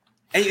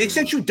 And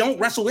since you don't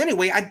wrestle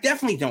anyway, I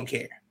definitely don't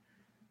care.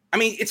 I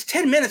mean, it's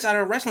 10 minutes out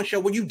of a wrestling show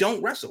where you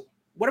don't wrestle.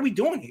 What are we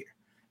doing here?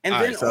 And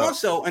then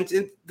also,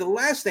 the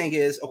last thing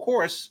is, of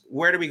course,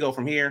 where do we go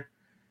from here?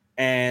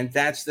 And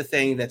that's the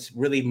thing that's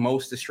really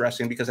most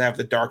distressing because I have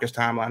the darkest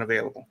timeline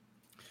available.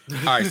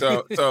 All right,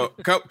 so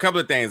couple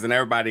of things, and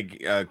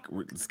everybody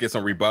let's get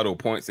some rebuttal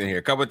points in here.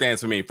 A couple of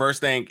things for me.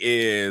 First thing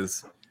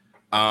is,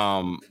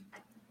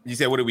 you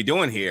said, what are we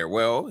doing here?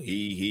 Well,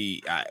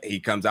 he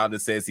comes out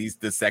and says he's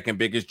the second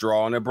biggest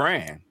draw on the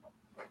brand.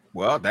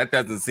 Well, that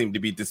doesn't seem to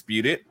be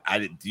disputed.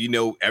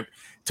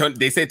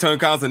 They say Tony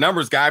Khan's a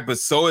numbers guy, but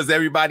so is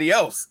everybody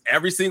else.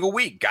 Every single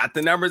week, got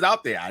the numbers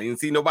out there. I didn't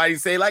see nobody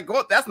say like,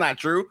 "Well, that's not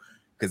true,"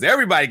 because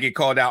everybody get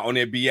called out on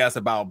their BS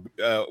about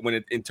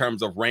in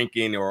terms of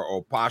ranking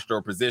or posture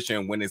or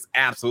position when it's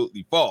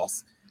absolutely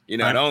false.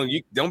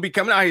 Don't be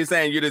coming out here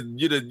saying you're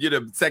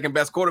the second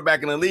best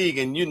quarterback in the league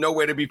and you know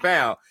where to be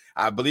found.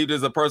 I believe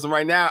there's a person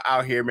right now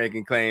out here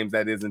making claims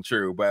that isn't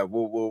true, but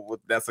we'll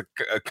that's a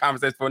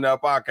conversation for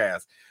another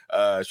podcast.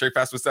 Straight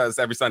Fast with us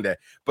every Sunday.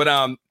 But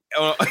I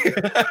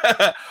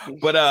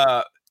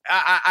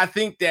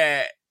think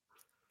that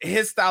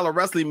his style of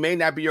wrestling may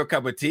not be your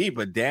cup of tea,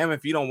 but damn,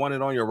 if you don't want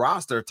it on your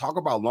roster, talk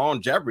about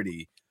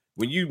longevity.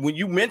 When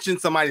you mention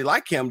somebody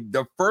like him,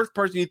 the first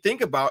person you think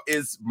about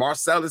is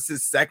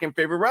Marcellus' second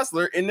favorite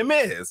wrestler in The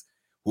Miz,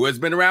 who has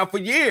been around for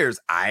years.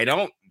 I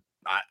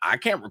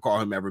can't recall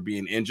him ever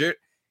being injured.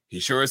 He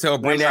sure as hell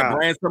bring that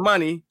brand some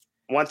money.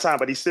 One time,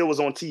 but he still was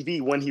on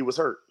TV when he was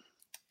hurt.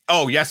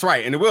 Oh, that's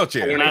right, in the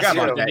wheelchair. I forgot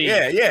about that.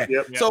 Yeah.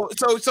 Yep.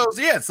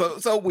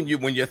 So when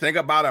you think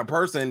about a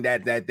person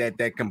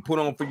that can put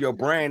on for your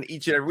brand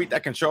each and every week,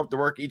 that can show up to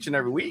work each and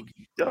every week.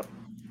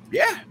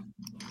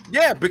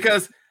 Yeah,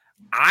 because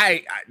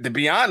I to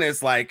be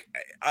honest, like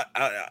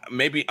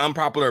maybe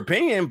unpopular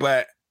opinion,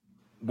 but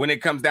when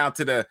it comes down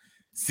to the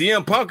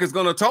CM Punk is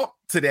going to talk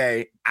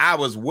today, I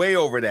was way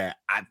over that.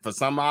 For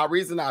some odd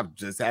reason, I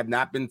just have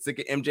not been sick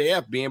of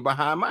MJF being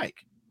behind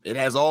Mike. It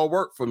has all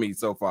worked for me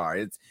so far.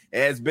 It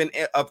has been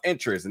of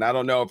interest, and I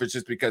don't know if it's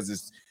just because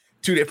it's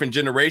two different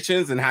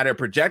generations and how they're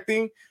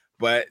projecting.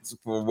 But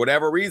for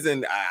whatever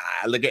reason,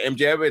 I look at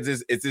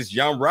MJF as this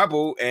young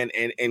rebel and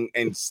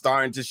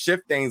starting to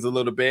shift things a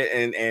little bit,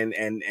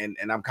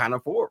 and I'm kind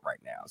of for it right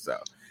now. So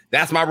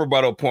that's my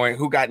rebuttal point.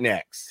 Who got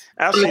next?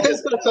 I think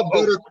that's a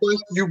better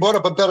question. You brought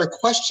up a better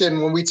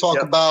question when we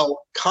talk about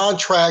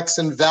contracts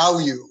and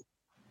value,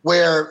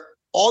 where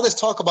all this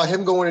talk about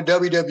him going to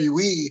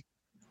WWE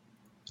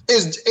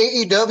is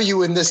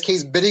AEW in this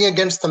case bidding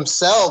against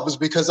themselves,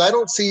 because I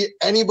don't see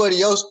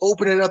anybody else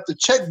opening up the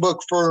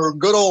checkbook for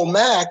good old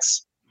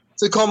Max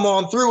to come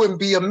on through and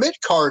be a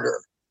mid-carder.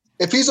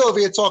 If he's over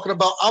here talking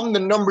about, I'm the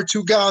number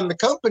 2 guy in the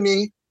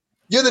company,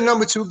 you're the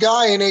number 2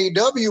 guy in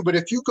AEW, but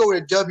if you go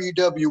to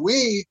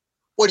WWE,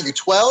 what are you,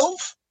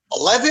 12,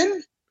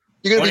 11?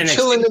 You're going to be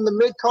chilling in the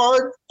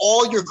mid-card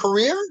all your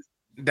career?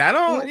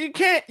 You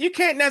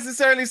can't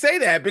necessarily say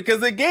that,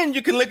 because again,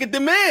 you can look at the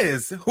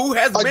Miz, who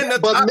has been the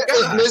top guy.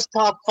 Is Miz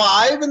top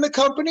 5 in the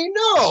company?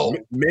 No.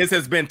 Miz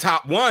has been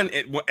top 1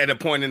 at a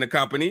point in the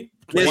company.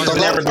 Miz has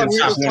never been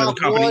top 1 in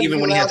the company, even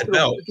when he had the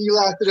belt. He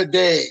lasted a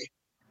day.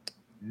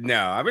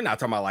 No, we're not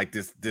talking about like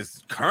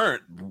this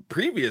current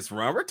previous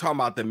run. We're talking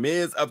about the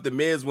Miz of the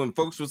Miz when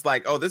folks was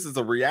like, "Oh, this is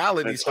a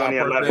reality star."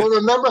 Well,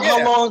 remember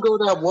how long ago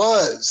that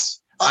was.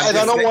 I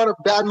don't want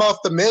to badmouth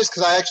the Miz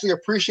because I actually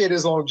appreciate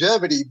his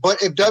longevity.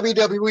 But if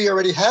WWE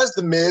already has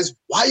the Miz,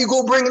 why you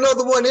go bring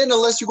another one in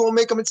unless you're gonna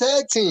make them a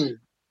tag team?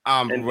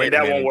 Wait,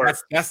 that won't work.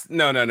 That's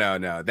no.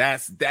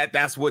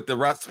 That's what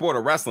the sport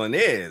of wrestling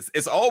is.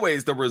 It's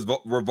always the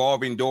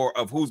revolving door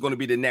of who's going to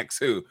be the next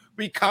who.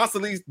 We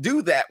constantly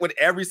do that with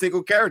every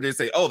single character.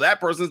 Say, oh, that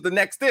person's the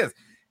next this,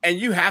 and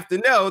you have to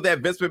know that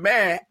Vince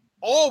McMahon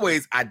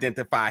always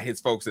identify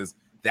his folks as,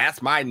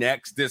 that's my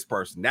next this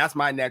person. That's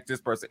my next this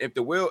person. If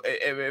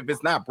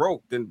it's not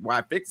broke, then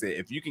why fix it?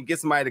 If you can get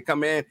somebody to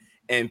come in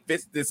and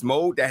fix this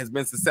mode that has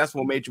been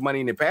successful, made you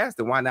money in the past,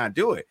 then why not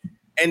do it?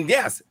 And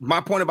yes, my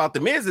point about the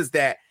Miz is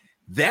that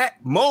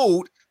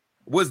mode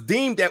was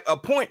deemed at a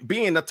point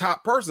being the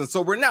top person.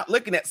 So we're not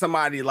looking at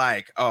somebody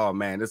like, oh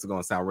man, this is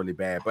going to sound really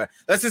bad, but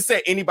let's just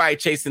say anybody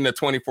chasing the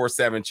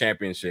 24/7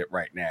 championship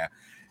right now.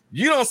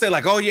 You don't say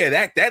like, oh yeah,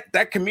 that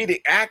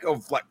comedic act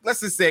of, like, let's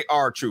just say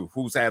R-Truth,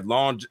 who's had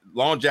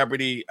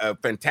longevity, a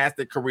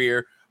fantastic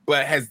career,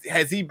 but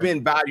has he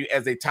been valued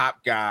as a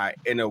top guy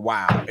in a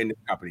while in the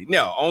company?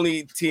 No,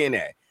 only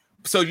TNA.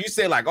 So you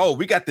say like, oh,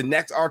 we got the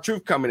next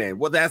R-Truth coming in.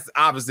 Well, that's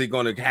obviously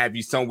going to have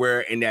you somewhere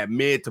in that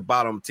mid to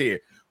bottom tier.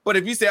 But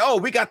if you say, oh,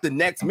 we got the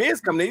next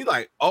Miz coming in, you're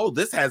like, oh,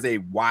 this has a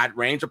wide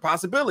range of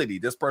possibility.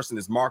 This person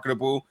is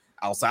marketable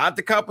outside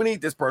the company.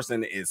 This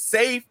person is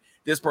safe.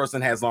 This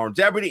person has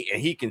longevity,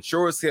 and he can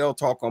sure as hell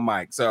talk on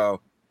mic.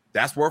 So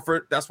that's worth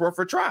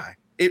a try.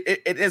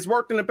 It has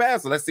worked in the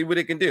past, so let's see what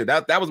it can do.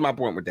 That was my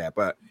point with that.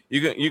 But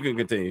you can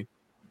continue.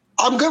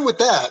 I'm good with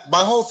that.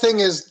 My whole thing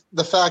is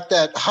the fact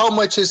that how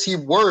much is he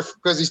worth?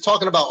 Because he's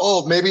talking about,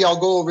 oh, maybe I'll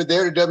go over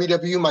there to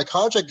WWE. My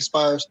contract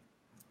expires.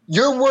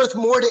 You're worth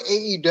more to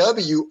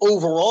AEW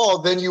overall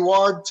than you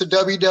are to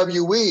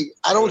WWE.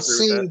 I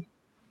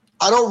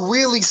don't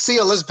really see,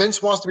 unless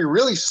Vince wants to be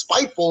really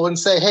spiteful and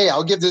say, hey,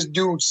 I'll give this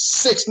dude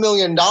 $6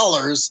 million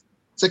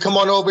to come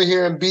on over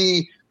here and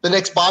be the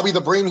next Bobby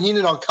the Brain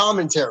Heenan on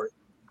commentary.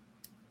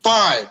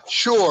 Fine,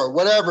 sure,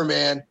 whatever,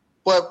 man.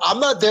 But I'm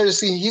not there to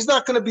see, he's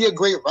not going to be a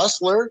great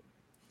wrestler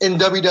in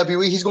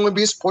WWE. He's going to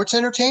be a sports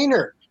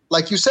entertainer.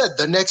 Like you said,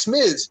 the next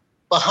Miz.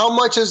 But how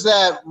much is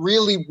that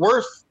really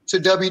worth to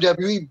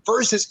WWE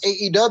versus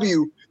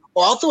AEW?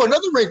 Or I'll throw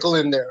another wrinkle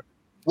in there.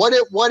 What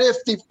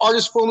if the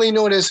artist formerly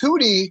known as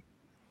Hootie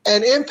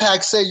and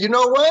Impact say, you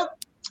know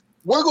what?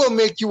 We're going to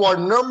make you our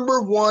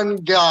number 1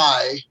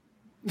 guy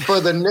for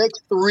the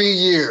next 3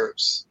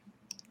 years.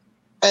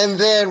 And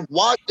then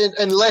watch it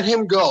and let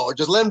him go.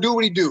 Just let him do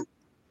what he do.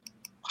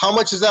 How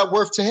much is that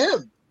worth to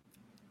him?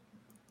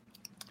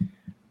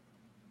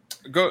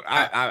 Go.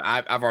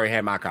 I've already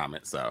had my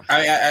comment. So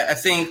I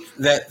think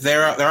that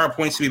there are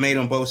points to be made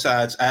on both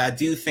sides. I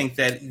do think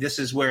that this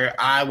is where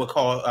I would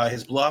call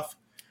his bluff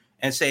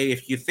and say,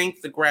 if you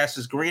think the grass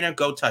is greener,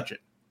 go touch it.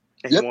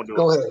 And he won't do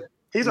it. Ahead.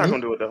 He's not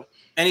going to do it though.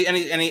 And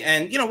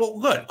you know what?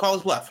 Well, good. Call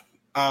his bluff.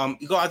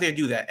 You go out there and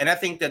do that. And I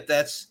think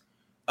that's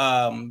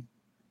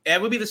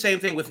it would be the same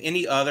thing with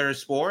any other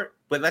sport.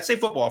 But let's say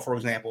football, for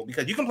example,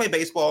 because you can play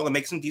baseball and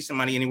make some decent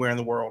money anywhere in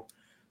the world.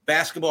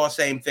 Basketball,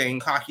 same thing.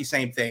 Hockey,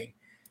 same thing.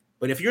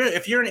 But if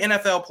you're an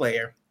NFL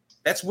player,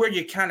 that's where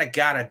you kind of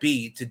gotta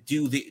be to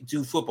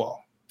do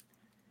football.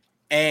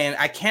 And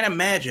I can't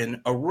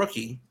imagine a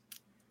rookie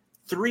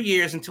 3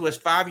 years into his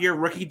 5-year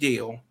rookie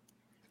deal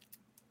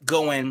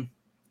going,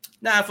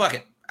 nah, fuck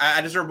it.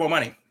 I deserve more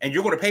money. And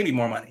you're going to pay me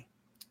more money.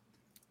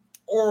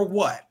 Or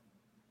what?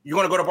 You're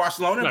going to go to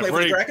Barcelona and play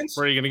for the Dragons?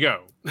 Where are you going to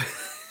go?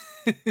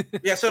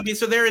 Yeah, so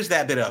there is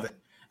that bit of it.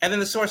 And then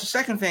the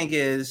second thing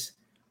is,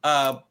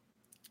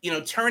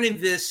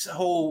 turning this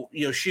whole,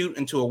 shoot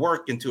into a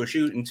work, into a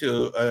shoot,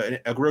 into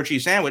a grilled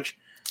cheese sandwich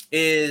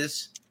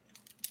this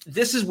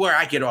is where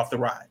I get off the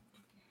ride.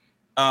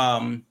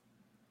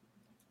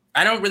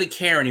 I don't really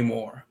care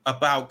anymore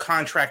about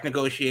contract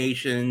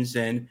negotiations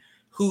and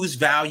whose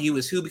value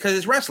is who because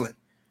it's wrestling.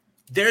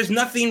 There's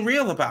nothing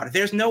real about it.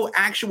 There's no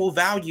actual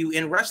value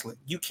in wrestling.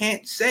 You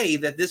can't say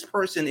that this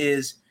person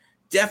is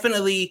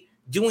definitely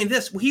doing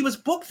this. Well, he was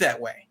booked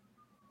that way.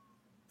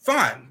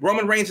 Fine.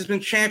 Roman Reigns has been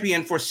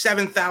champion for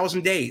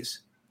 7,000 days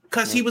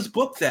because he was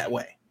booked that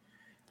way.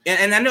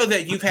 And I know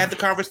that you've had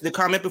the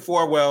comment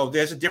before, well,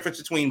 there's a difference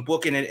between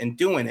booking it and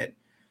doing it,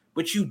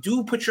 but you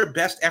do put your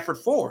best effort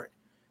forward.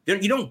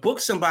 You don't book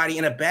somebody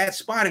in a bad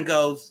spot and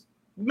go,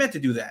 meant to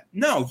do that.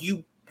 No,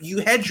 you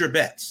hedge your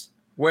bets.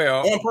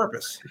 Well, on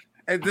purpose.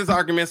 There's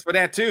arguments for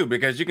that too,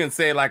 because you can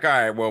say like, all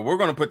right, well, we're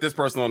going to put this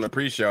person on the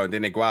pre-show, and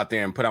then they go out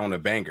there and put on a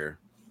banger.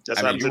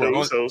 That's how the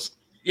Usos.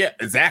 Yeah,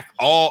 exactly.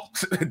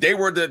 They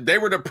were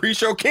the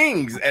pre-show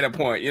kings at a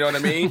point. You know what I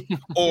mean?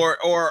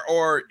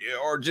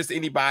 or just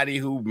anybody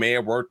who may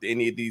have worked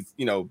any of these,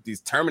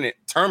 these tournaments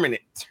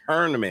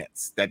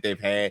that they've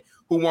had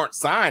who weren't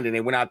signed, and they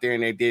went out there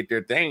and they did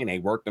their thing and they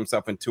worked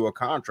themselves into a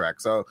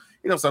contract. So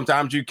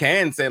sometimes you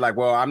can say like,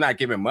 well, I'm not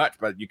giving much,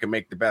 but you can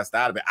make the best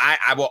out of it.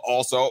 I will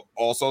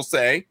also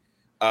say,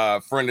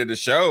 friend of the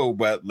show,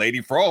 but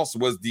Lady Frost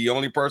was the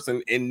only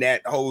person in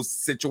that whole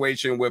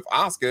situation with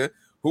Asuka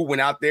who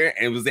went out there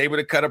and was able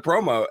to cut a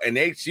promo. And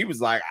she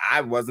was like, I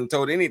wasn't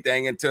told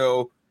anything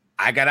until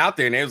I got out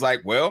there. And they was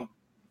like, well,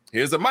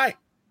 here's a mic.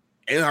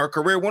 And her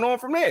career went on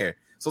from there.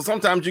 So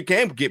sometimes you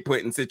can get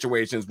put in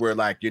situations where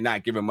like you're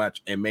not giving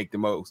much and make the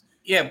most.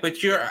 Yeah,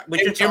 but you're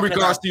talking in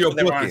regards to your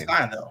booking.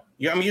 Sign, though.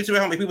 You're talking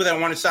about people that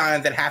want to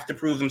sign that have to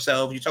prove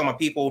themselves. You're talking about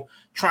people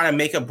trying to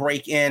make a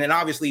break in. And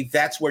obviously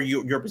that's where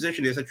your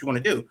position is that you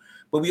want to do.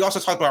 But we also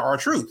talk about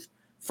R-Truth.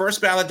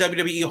 First ballot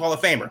WWE Hall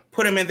of Famer.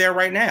 Put him in there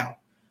right now.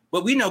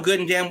 But we know good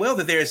and damn well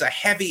that there is a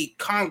heavy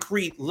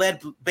concrete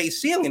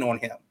lead-based ceiling on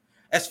him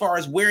as far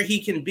as where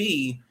he can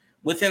be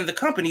within the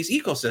company's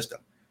ecosystem.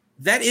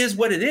 That is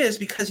what it is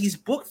because he's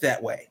booked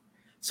that way.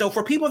 So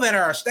for people that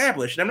are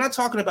established, and I'm not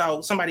talking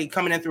about somebody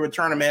coming in through a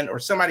tournament or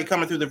somebody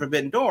coming through the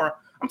forbidden door.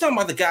 I'm talking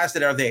about the guys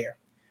that are there.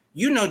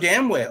 You know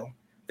damn well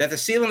that the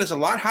ceiling is a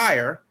lot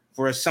higher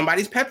for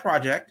somebody's pet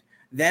project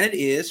than it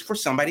is for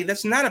somebody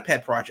that's not a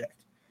pet project.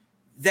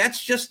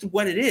 That's just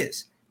what it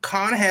is.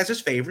 Khan has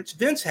his favorites.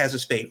 Vince has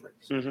his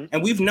favorites. Mm-hmm.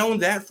 And we've known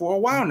that for a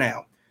while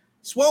now.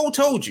 Swole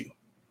told you,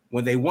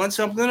 when they want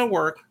something to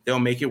work, they'll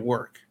make it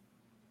work.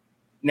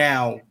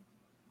 Now,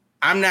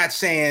 I'm not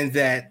saying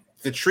that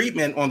the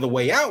treatment on the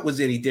way out was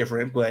any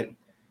different, but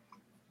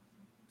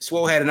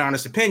Swole had an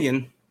honest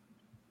opinion.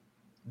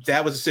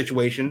 That was a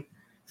situation.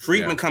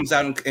 Friedman comes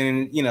out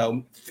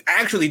and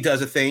actually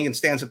does a thing and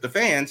stands up to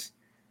fans.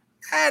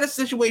 The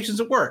situations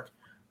at work.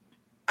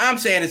 I'm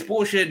saying it's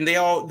bullshit, and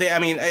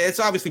it's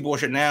obviously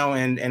bullshit now,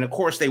 and of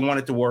course they want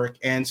it to work,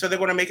 and so they're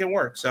going to make it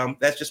work. So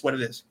that's just what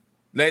it is.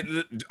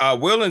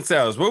 Will and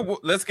Sales.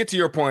 Let's get to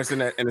your points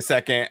in a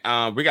second.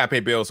 We got to pay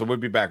bills, so we'll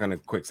be back in a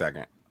quick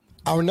second.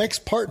 Our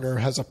next partner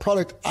has a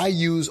product I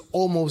use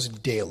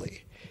almost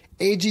daily.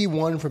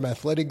 AG1 from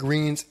Athletic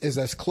Greens is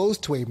as close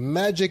to a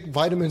magic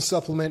vitamin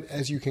supplement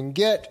as you can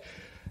get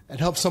and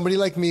helps somebody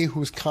like me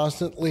who's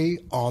constantly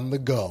on the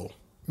go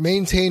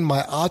maintain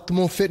my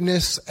optimal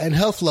fitness and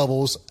health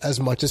levels as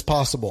much as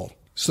possible.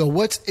 So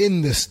what's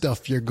in this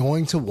stuff, you're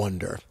going to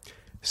wonder.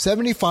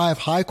 75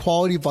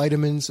 high-quality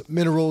vitamins,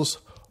 minerals,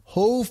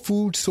 whole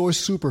food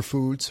source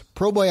superfoods,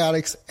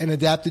 probiotics, and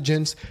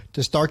adaptogens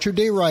to start your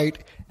day right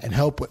and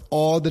help with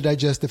all the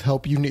digestive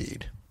help you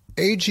need.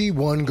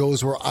 AG1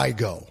 goes where I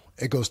go.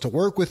 It goes to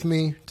work with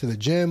me, to the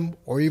gym,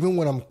 or even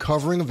when I'm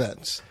covering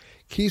events.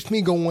 Keeps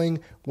me going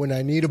when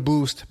I need a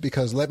boost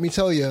because let me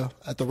tell you,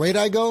 at the rate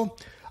I go,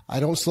 I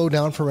don't slow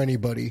down for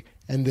anybody,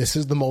 and this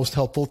is the most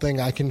helpful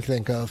thing I can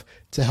think of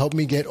to help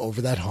me get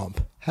over that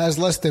hump. Has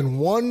less than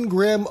 1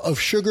 gram of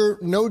sugar,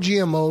 no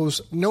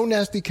GMOs, no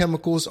nasty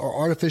chemicals or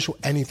artificial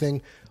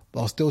anything,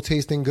 while still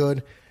tasting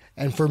good.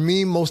 And for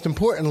me, most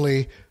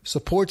importantly,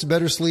 supports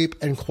better sleep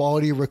and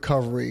quality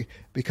recovery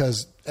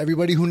because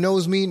everybody who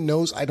knows me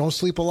knows I don't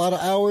sleep a lot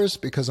of hours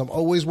because I'm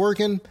always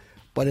working,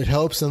 but it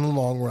helps in the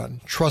long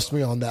run. Trust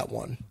me on that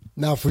one.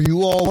 Now, for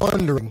you all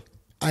wondering,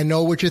 I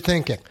know what you're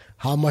thinking.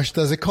 How much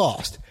does it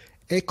cost?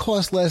 It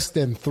costs less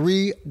than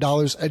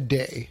 $3 a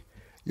day.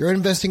 You're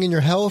investing in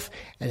your health,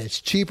 and it's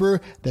cheaper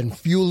than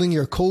fueling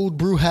your cold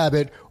brew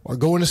habit or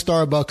going to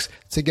Starbucks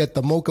to get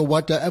the Mocha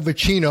Wata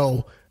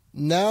Everchino.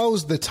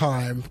 Now's the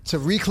time to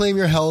reclaim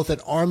your health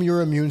and arm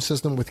your immune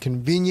system with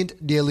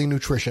convenient daily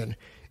nutrition.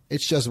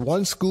 It's just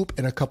 1 scoop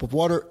in a cup of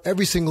water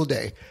every single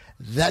day.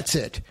 That's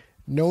it.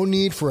 No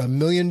need for a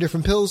million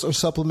different pills or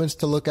supplements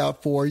to look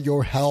out for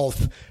your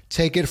health.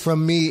 Take it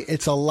from me.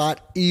 It's a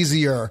lot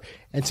easier.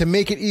 And to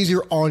make it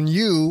easier on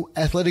you,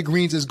 Athletic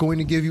Greens is going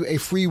to give you a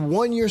free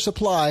 1-year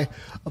supply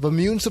of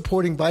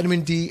immune-supporting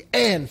vitamin D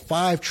and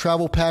 5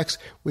 travel packs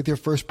with your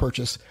first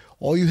purchase.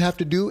 All you have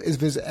to do is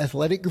visit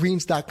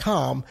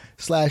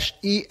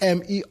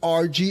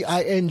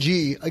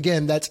athleticgreens.com/EMERGING.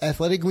 Again, that's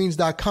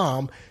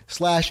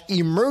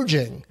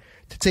athleticgreens.com/emerging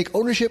to take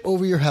ownership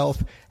over your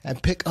health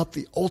and pick up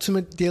the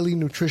ultimate daily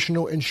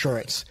nutritional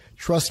insurance.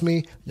 Trust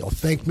me, you'll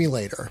thank me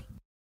later.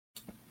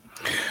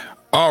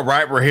 All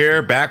right, we're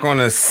here back on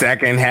the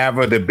second half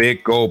of the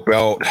Big Gold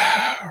Belt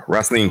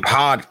Wrestling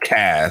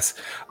Podcast.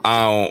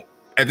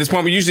 At this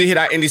point, we usually hit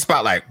our indie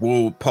spotlight.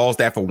 We'll pause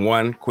that for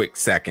one quick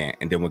second,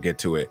 and then we'll get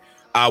to it.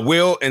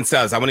 Will and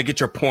Suz, I want to get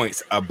your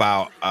points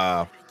about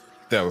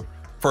the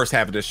first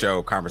half of the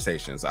show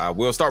conversations.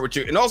 We'll start with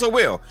you, and also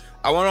Will,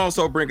 I want to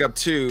also bring up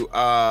too.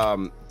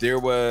 There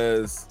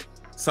was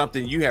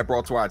something you had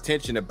brought to our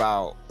attention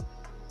about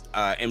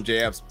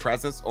MJF's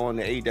presence on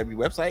the AEW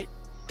website.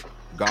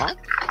 Gone?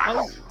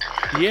 Oh,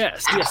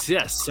 yes.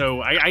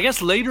 So I guess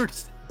later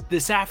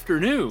this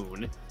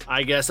afternoon,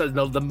 I guess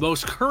the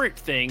most current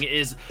thing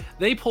is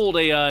they pulled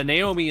a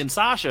Naomi and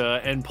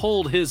Sasha and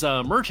pulled his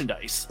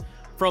merchandise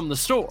from the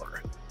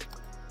store.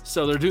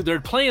 So they're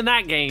playing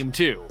that game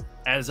too,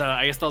 as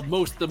I guess the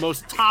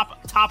most top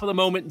of the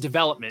moment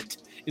development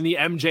in the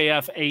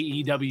MJF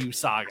AEW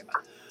saga.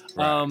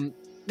 Right.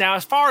 Now,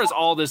 as far as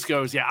all this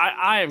goes, yeah,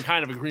 I am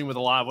kind of agreeing with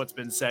a lot of what's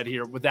been said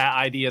here with that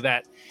idea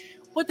that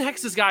what the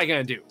heck's this guy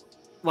gonna do?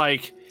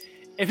 Like,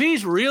 if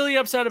he's really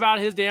upset about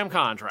his damn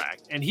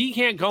contract and he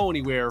can't go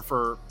anywhere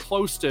for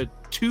close to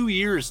 2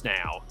 years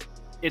now,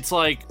 it's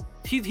like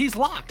he's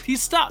locked.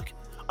 He's stuck.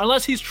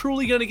 Unless he's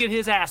truly going to get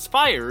his ass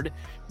fired,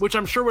 which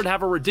I'm sure would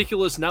have a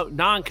ridiculous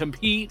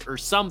non-compete or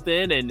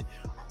something and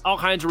all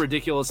kinds of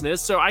ridiculousness.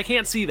 So I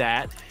can't see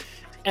that.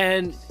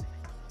 And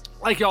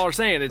like y'all are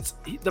saying,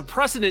 the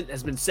precedent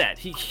has been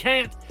set. You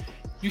can't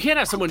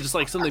have someone just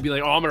like suddenly be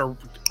like, oh,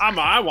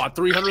 I want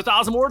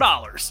 $300,000 more,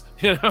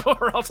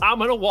 or else I'm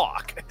gonna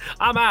walk.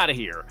 I'm out of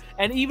here.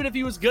 And even if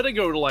he was gonna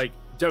go to like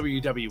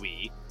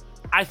WWE,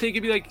 I think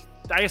it'd be like,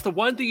 I guess the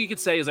one thing you could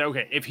say is like,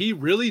 okay, if he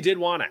really did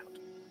want out,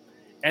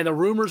 and the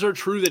rumors are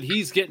true that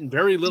he's getting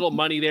very little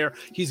money there,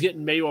 he's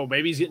getting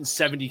maybe he's getting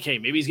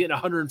 70K, maybe he's getting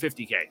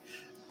 150K.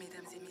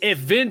 If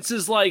Vince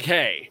is like,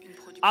 hey,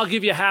 I'll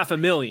give you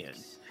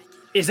 $500,000,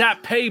 is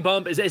that pay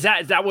bump? Is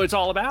that what it's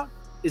all about?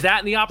 Is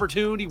that the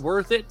opportunity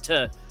worth it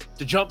to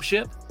jump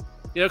ship?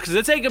 Because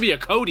this ain't gonna be a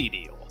Cody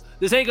deal.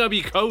 This ain't gonna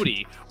be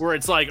Cody where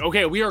it's like,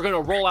 okay, we are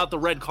gonna roll out the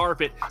red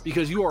carpet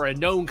because you are a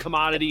known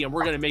commodity and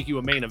we're gonna make you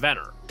a main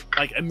eventer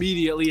like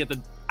immediately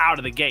out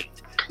of the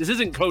gate. This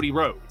isn't Cody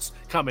Rhodes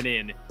coming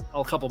in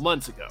a couple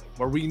months ago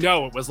where we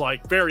know it was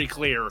like very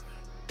clear.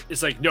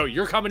 It's like, no,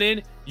 you're coming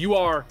in, you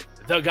are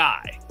the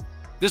guy.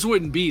 This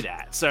wouldn't be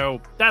that.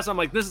 So I'm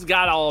like, this has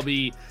got to all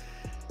be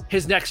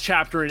his next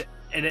chapter in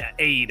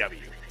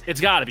AEW. It's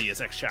got to be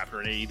his next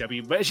chapter in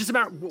AEW, but it's just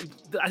about,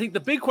 I think the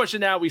big question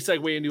now we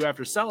segue into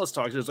after Celis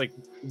talks is like,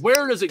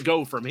 where does it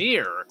go from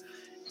here?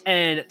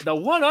 And the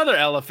one other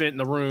elephant in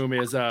the room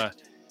is,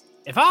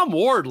 if I'm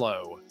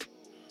Wardlow,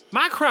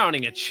 my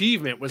crowning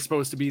achievement was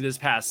supposed to be this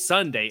past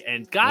Sunday,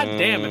 and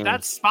goddamn if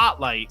that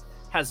spotlight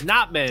has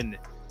not been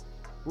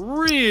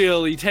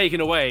really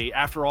taken away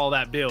after all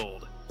that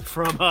build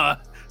from what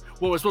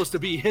was supposed to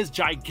be his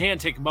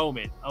gigantic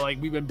moment.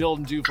 Like we've been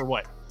building to for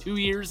what, 2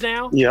 years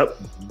now? Yep.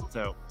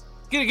 So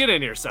get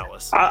in here,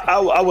 Celis.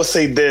 I will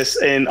say this,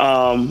 and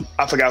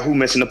I forgot who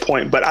mentioned the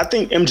point, but I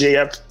think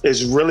MJF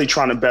is really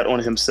trying to bet on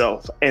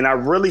himself, and I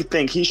really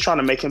think he's trying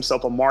to make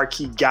himself a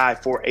marquee guy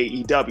for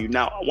AEW.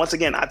 Now, once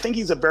again, I think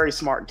he's a very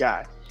smart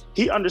guy.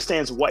 He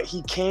understands what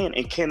he can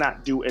and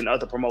cannot do in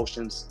other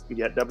promotions,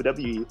 yet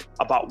WWE,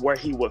 about where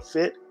he would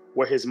fit,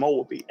 where his mold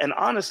would be. And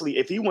honestly,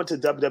 if he went to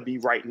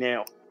WWE right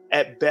now,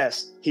 at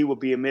best, he would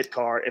be a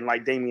mid-card, and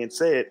like Damian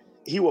said,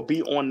 he will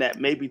be on that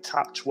maybe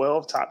top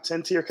 12, top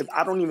 10 tier, because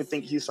I don't even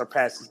think he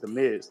surpasses The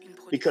Miz,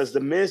 because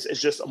The Miz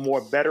is just a more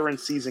veteran,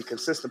 seasoned,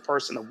 consistent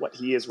person of what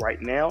he is right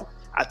now.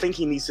 I think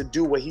he needs to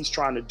do what he's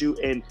trying to do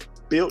and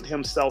build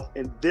himself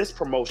in this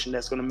promotion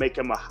that's going to make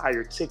him a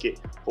higher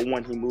ticket for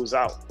when he moves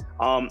out.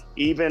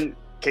 Even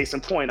case in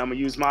point, I'm going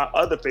to use my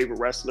other favorite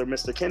wrestler,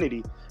 Mr.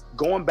 Kennedy.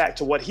 Going back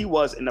to what he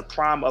was in the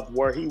prime of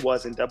where he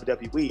was in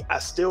WWE, I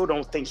still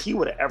don't think he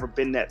would have ever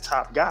been that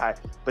top guy.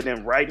 But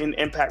then right in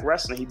Impact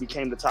Wrestling, he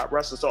became the top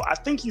wrestler. So I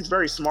think he's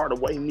very smart of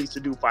what he needs to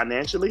do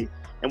financially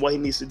and what he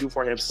needs to do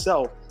for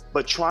himself,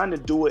 but trying to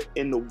do it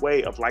in the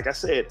way of, like I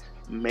said,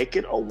 make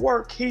it a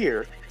work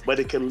here, but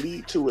it can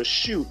lead to a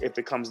shoot if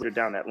it comes later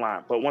down that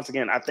line. But once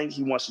again, I think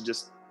he wants to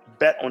just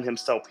bet on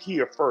himself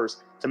here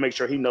first to make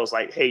sure he knows,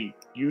 like, hey,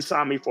 you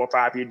signed me for a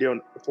 5-year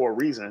deal for a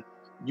reason.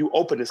 You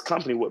open this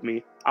company with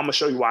me, I'm gonna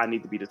show you why I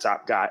need to be the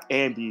top guy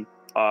and be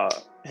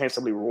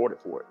handsomely rewarded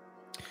for it.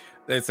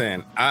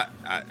 Listen,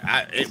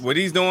 what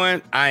he's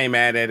doing, I ain't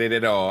mad at it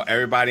at all.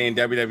 Everybody in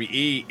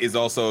WWE is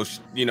also,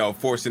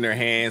 forcing their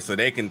hands so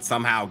they can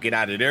somehow get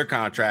out of their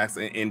contracts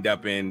and end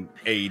up in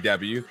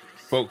AEW.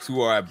 Folks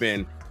who have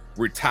been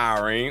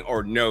retiring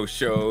or no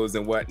shows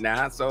and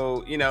whatnot.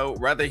 So,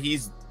 whether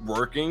he's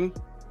working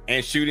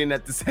and shooting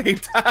at the same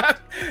time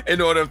in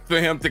order for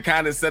him to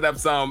kind of set up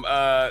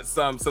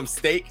some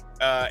stake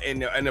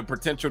in a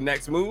potential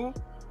next move,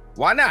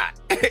 why not?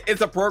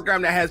 It's a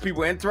program that has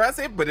people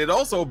interested, but it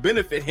also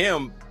benefit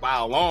him by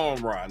a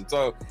long run.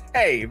 So,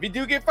 hey, if he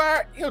do get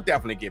fired, he'll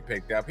definitely get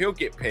picked up. He'll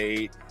get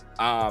paid.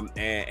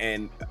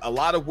 And a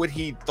lot of what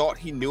he thought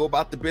he knew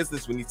about the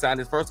business when he signed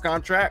his first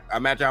contract, I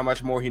imagine how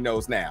much more he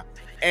knows now.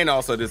 And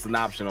also, there's an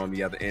option on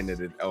the other end of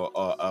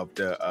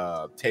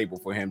the table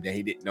for him that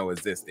he didn't know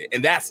existed.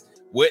 And that's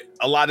what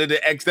a lot of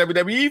the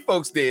ex-WWE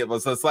folks did.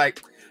 Was it's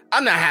like,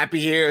 I'm not happy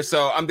here,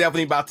 so I'm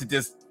definitely about to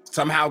just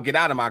somehow get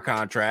out of my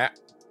contract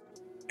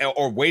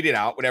or wait it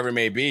out, whatever it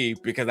may be,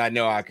 because I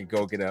know I could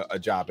go get a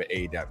job at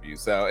AEW.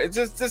 So it's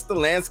just the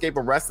landscape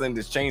of wrestling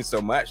has changed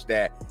so much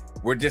that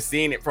we're just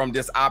seeing it from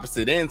this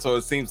opposite end. So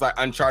it seems like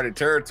uncharted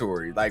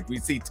territory. Like we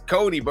see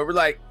Cody, but we're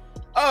like,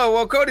 oh,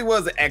 well, Cody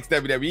was an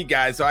ex-WWE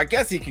guy, so I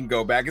guess he can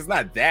go back. It's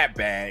not that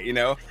bad, you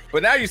know?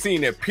 But now you're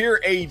seeing a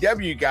pure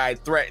AEW guy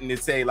threaten to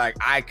say, like,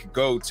 I could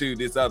go to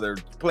this other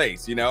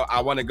place, you know?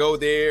 I want to go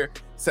there,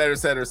 et cetera, et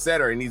cetera, et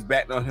cetera. And he's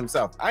betting on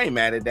himself. I ain't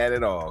mad at that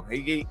at all.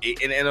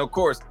 And of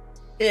course,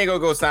 he ain't going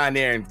to go sign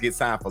there and get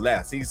signed for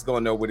less. He's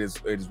going to know what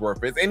his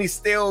worth is. And he's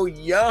still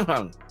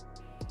young.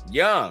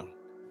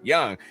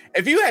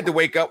 If you had to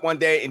wake up one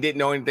day and didn't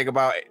know anything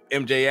about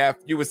MJF,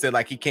 you would say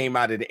like he came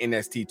out of the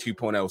NXT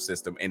 2.0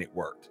 system and it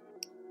worked.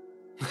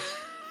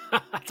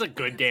 That's a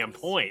good damn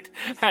point.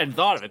 I hadn't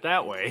thought of it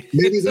that way.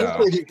 Maybe that's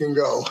where he can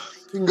go.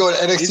 He can go to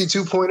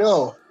NXT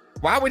 2.0.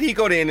 Why would he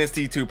go to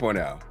NXT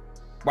 2.0?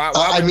 Why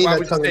would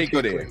you say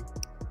go there?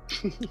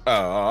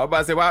 I'm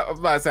about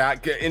to say,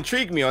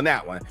 intrigue me on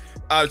that one.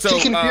 So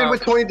he can feud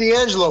with Tony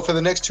D'Angelo for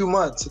the next 2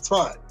 months. It's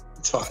fine.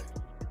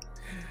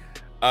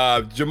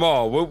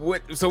 Jamal,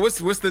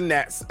 what's the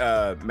next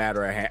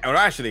matter at hand? Or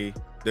actually,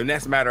 the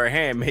next matter at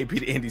hand may be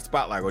the indie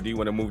spotlight, or do you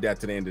want to move that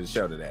to the end of the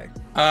show today?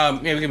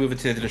 Yeah, we can move it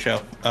to the end of the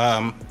show.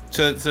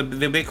 So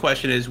the big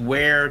question is,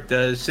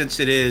 since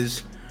it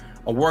is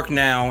a work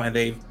now and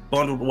they've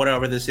bundled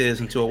whatever this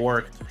is into a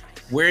work,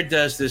 where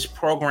does this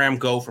program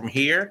go from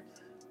here?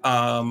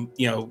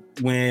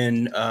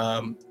 When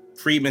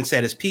Friedman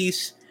said his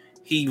piece,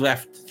 he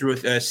left through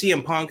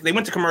CM Punk. They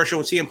went to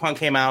commercial. CM Punk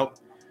came out,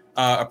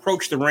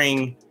 approached the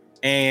ring,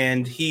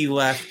 and he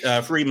left.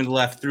 Friedman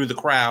left through the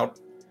crowd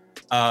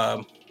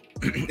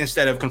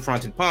instead of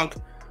confronting Punk.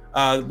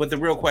 But the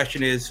real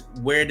question is,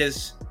 where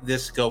does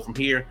this go from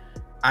here?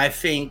 I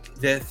think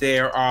that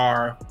there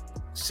are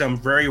some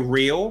very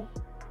real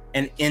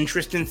and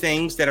interesting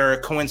things that are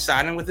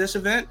coinciding with this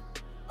event.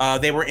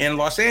 They were in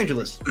Los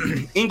Angeles,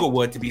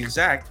 Inglewood to be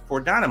exact, for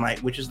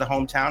Dynamite, which is the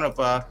hometown of,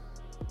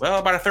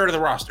 about a third of the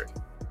roster.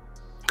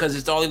 Because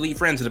it's all elite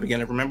friends at the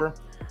beginning, remember?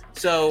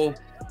 So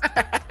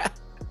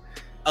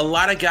a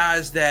lot of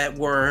guys that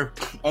were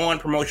on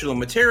promotional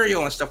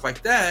material and stuff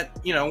like that,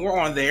 were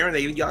on there, and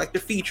they like to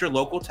feature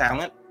local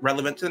talent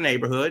relevant to the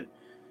neighborhood.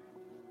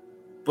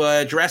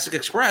 But Jurassic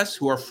Express,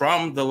 who are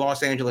from the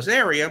Los Angeles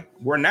area,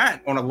 were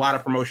not on a lot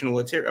of promotional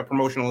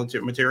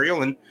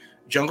material. And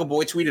Jungle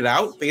Boy tweeted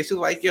out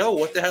basically like, yo,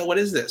 what the hell? What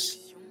is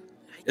this?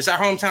 It's our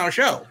hometown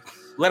show.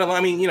 Let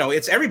alone,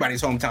 it's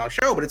everybody's hometown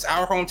show, but it's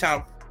our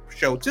hometown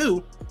show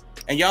too.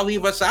 And y'all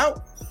leave us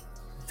out.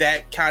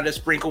 That kind of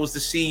sprinkles the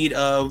seed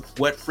of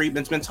what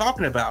Friedman's been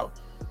talking about.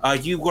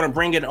 You're going to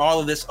bring in all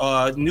of this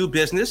new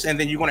business, and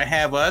then you're going to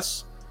have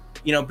us,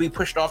 be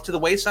pushed off to the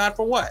wayside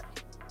for what?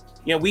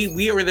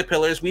 We are the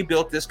pillars. We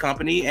built this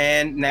company,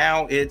 and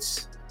now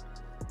it's,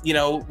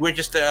 we're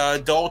just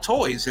dull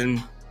toys.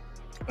 And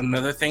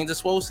another thing that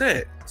Swole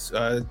said,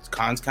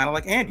 Khan's kind of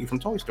like Andy from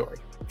Toy Story.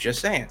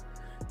 Just saying.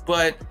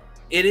 But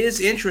it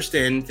is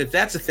interesting that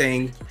that's a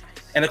thing.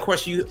 And of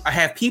course, I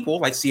have people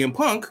like CM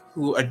Punk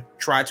who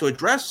tried to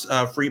address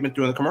Friedman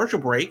during the commercial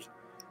break,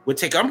 would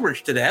take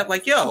umbrage to that.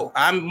 Like, yo,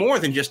 I'm more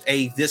than just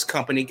this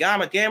company guy.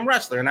 I'm a damn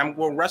wrestler, and I'm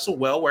going to wrestle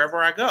well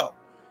wherever I go.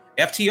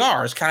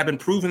 FTR has kind of been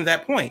proven to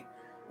that point.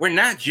 We're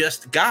not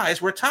just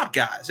guys, we're top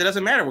guys. It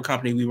doesn't matter what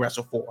company we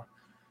wrestle for.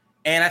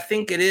 And I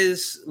think it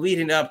is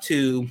leading up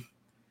to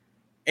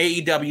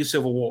AEW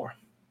Civil War.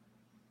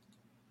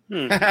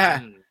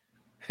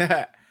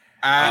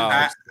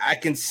 I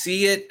can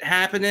see it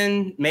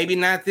happening. Maybe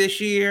not this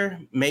year.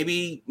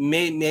 Maybe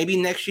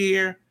next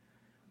year.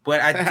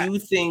 But I do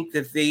think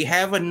that they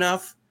have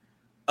enough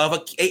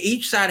of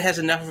each side has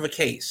enough of a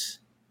case,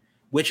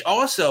 which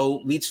also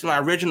leads to my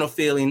original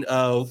feeling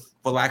of,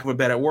 for lack of a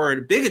better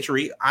word,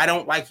 bigotry. I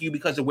don't like you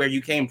because of where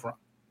you came from.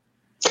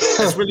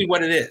 That's really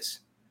what it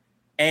is.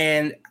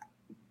 And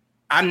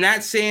I'm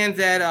not saying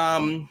that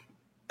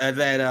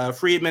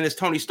Friedman is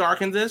Tony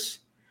Stark in this.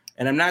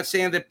 And I'm not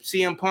saying that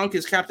CM Punk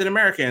is Captain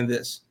America in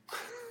this,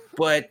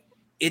 but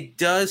it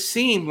does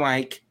seem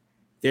like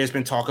there's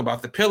been talk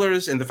about the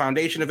pillars and the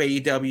foundation of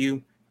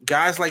AEW,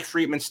 guys like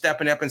Friedman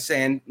stepping up and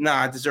saying, nah,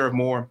 I deserve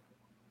more.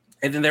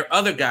 And then there are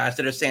other guys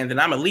that are saying that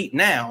I'm elite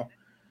now,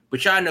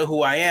 but y'all know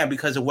who I am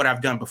because of what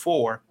I've done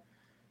before.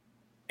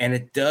 And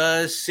it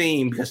does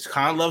seem, because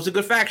Khan loves a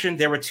good faction,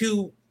 there were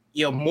two,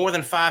 more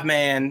than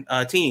 5-man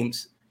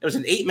teams. There was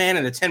an 8-man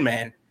and a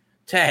 10-man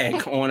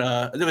tag on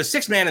there was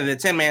 6-man and a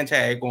 10-man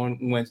tag on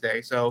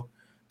Wednesday. So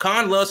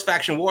Khan loves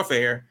faction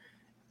warfare.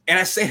 And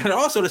I say that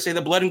also to say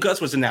the Blood and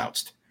Guts was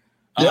announced.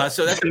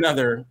 So that's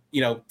another,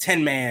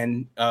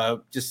 10-man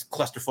just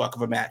clusterfuck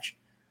of a match.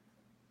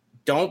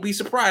 Don't be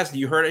surprised.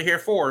 You heard it here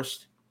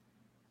first.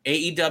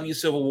 AEW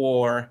Civil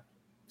War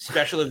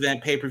special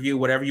event pay-per-view,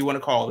 whatever you want to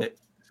call it,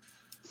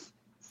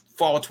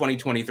 fall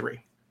 2023.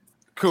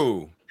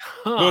 Cool.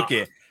 Book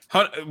it.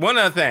 One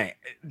other thing.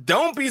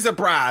 Don't be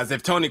surprised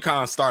if Tony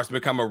Khan starts to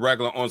become a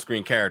regular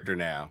on-screen character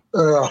now.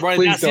 Right,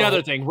 that's the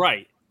other thing.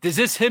 Right. Is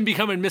this him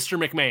becoming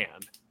Mr.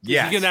 McMahon?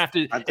 Yes.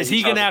 Is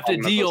he gonna have to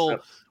deal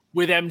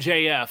with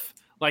MJF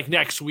like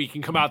next week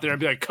and come out there and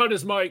be like, cut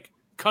his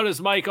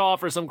mic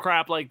off or some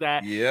crap like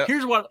that? Yeah.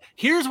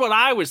 Here's what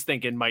I was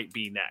thinking might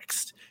be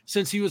next.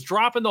 Since he was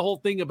dropping the whole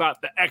thing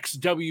about the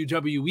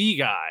ex-WWE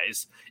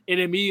guys, it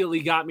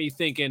immediately got me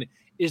thinking,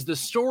 is the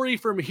story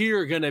from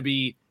here gonna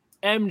be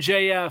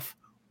MJF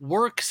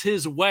works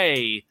his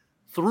way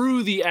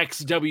through the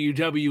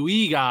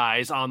ex-WWE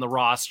guys on the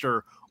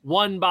roster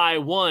one by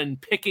one,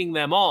 picking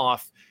them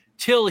off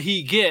till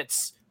he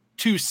gets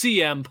to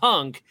CM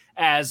Punk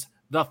as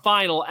the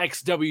final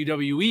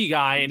ex-WWE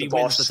guy and he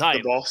wins the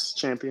title. The boss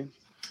champion.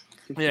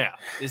 Yeah.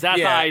 Is that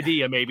the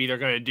idea maybe they're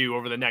going to do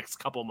over the next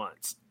couple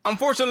months?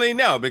 Unfortunately,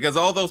 no, because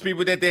all those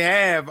people that they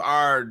have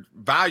are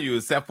value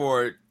except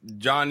for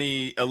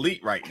Johnny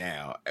Elite right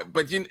now.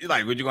 But would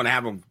you going to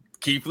have him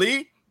Keith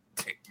Lee?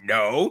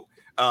 No.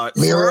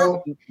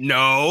 Miro?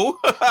 No.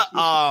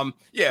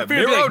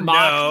 Miro,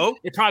 no.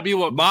 It'd probably be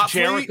what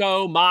Moxley?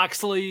 Jericho,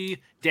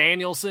 Moxley,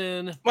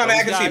 Danielson. Well,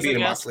 I can see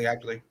beating Moxley,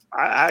 actually.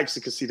 I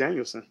actually could see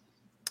Danielson.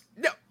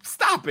 No,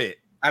 stop it.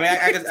 I mean,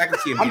 I can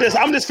see him.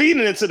 I'm just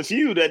feeding into the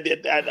feud.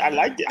 I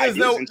like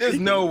it. There's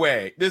no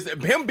way.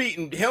 Him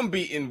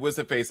beating what's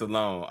the face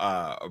alone.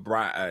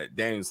 Brian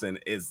Danielson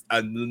is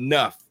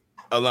enough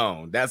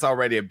alone. That's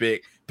already a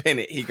big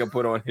pennant he can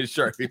put on his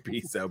shirt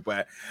piece of.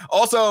 But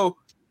also,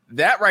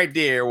 that right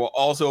there will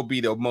also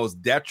be the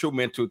most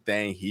detrimental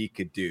thing he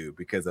could do,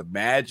 because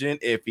imagine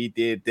if he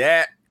did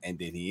that and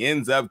then he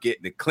ends up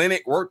getting the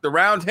clinic worked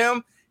around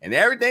him and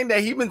everything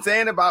that he's been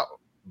saying about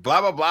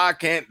blah blah blah,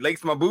 can't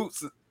lace my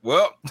boots.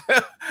 Well,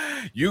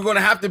 you're going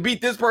to have to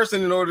beat this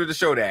person in order to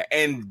show that.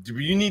 And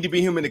you need to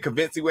beat him in a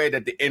convincing way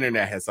that the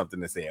internet has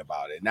something to say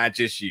about it, not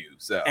just you.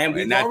 So, and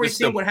we've already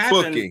seen what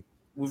happened.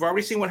 We've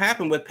already seen what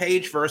happened with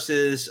Page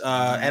versus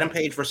Adam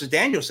Page versus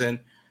Danielson,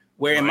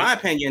 where, in my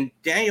opinion,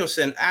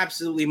 Danielson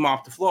absolutely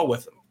mopped the floor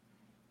with him.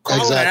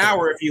 Call it an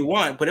hour if you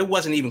want, but it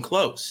wasn't even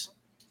close.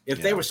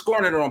 If they were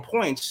scoring it on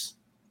points,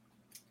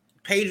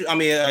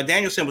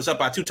 Danielson was up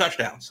by 2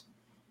 touchdowns.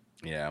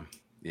 Yeah.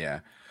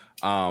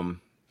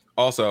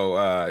 Also,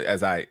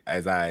 as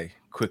I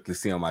quickly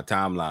see on my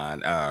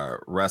timeline,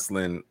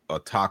 Wrestling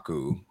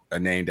Otaku, a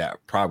name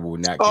that probably will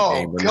not get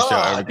named on the show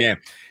ever again,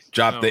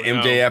 dropped the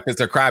MJF is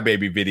a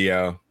crybaby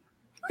video.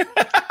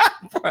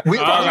 We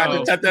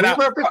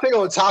referencing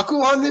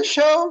Otaku on this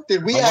show?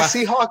 Did we ask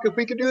Seahawk if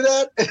we could do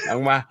that? I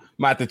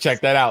might have to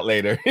check that out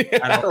later.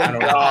 I don't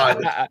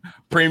know.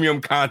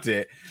 Premium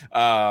content.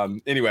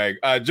 Anyway,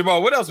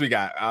 Jamal, what else we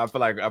got? I feel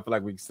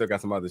like we still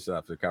got some other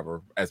stuff to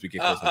cover as we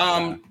get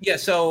closer.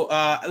 So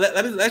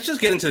let's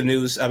just get into the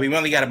news. We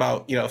only got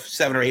about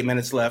 7 or 8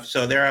 minutes left,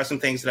 so there are some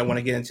things that I want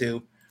to get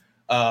into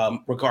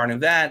regarding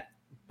that.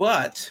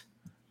 But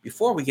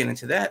before we get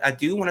into that, I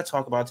do want to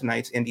talk about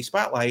tonight's Indie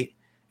Spotlight.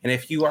 And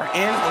if you are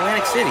in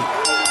Atlantic City,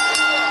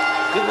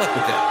 good luck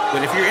with that.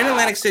 But if you're in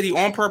Atlantic City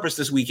on purpose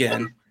this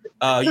weekend,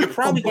 you're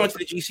probably going to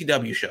the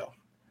GCW show.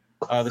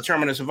 The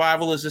Tournament of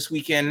Survival is this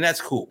weekend, and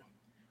that's cool.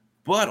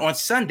 But on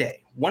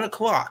Sunday, 1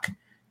 o'clock,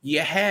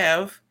 you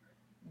have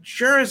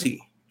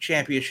Jersey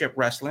Championship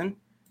Wrestling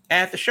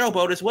at the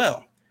Showboat as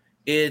well.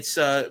 It's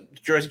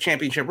Jersey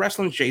Championship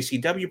Wrestling,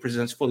 JCW,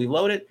 presents Fully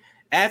Loaded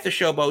at the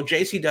Showboat,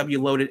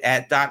 JCW loaded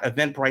at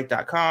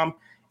 .eventbrite.com.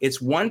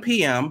 It's 1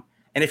 p.m.,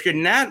 and if you're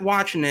not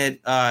watching it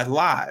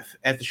live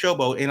at the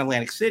Showboat in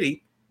Atlantic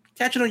City,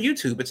 catch it on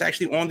YouTube. It's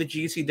actually on the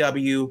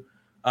GCW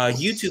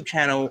YouTube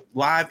channel,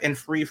 live and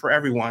free for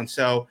everyone.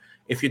 So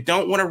if you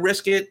don't want to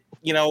risk it,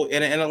 in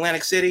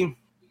Atlantic City,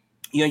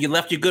 you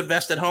left your good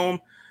vest at home,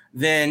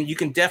 then you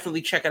can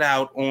definitely check it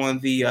out on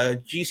the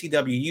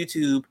GCW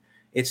YouTube.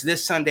 It's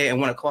this Sunday at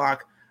 1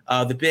 o'clock.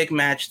 The big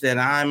match that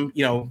I'm,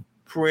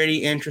 pretty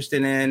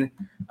interested in,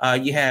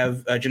 you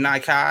have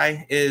Janai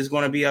Kai is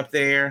going to be up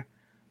there.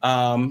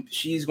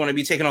 She's going to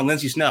be taking on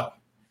Lindsay Snow.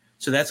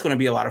 So that's going to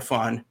be a lot of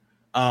fun.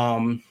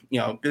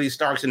 Billy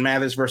Starks and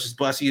Mathers versus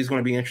Bussy is going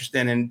to be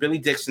interesting. And Billy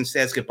Dixon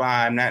says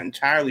goodbye. I'm not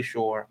entirely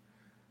sure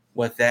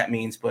what that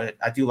means, but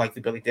I do like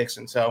the Billy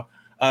Dixon. So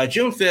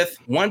June 5th,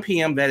 1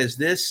 p.m. That is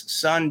this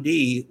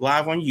Sunday,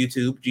 live on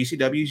YouTube,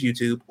 GCW's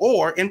YouTube,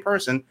 or in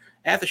person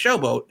at the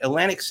Showboat,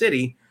 Atlantic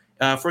City.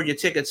 For your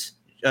tickets,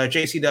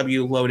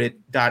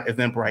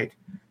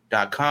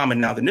 jcwloaded.eventbrite.com.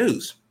 And now the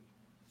news.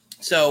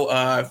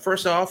 So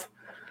first off,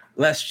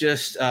 let's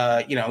just,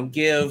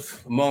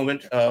 give a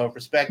moment of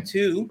respect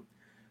to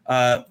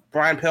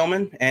Brian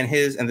Pillman and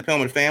the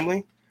Pillman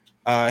family.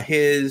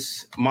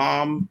 His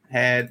mom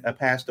had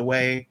passed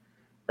away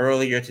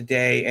earlier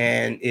today,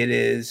 and it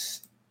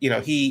is,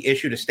 he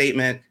issued a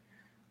statement.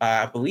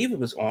 I believe it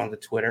was on the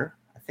Twitter.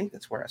 I think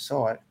that's where I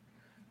saw it.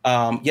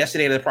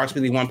 Yesterday at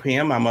approximately 1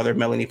 p.m., my mother,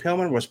 Melanie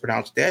Pillman, was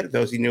pronounced dead.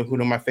 Those who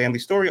know my family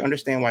story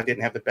understand why I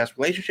didn't have the best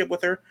relationship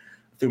with her.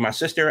 through my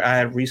sister. I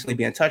have recently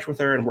been in touch with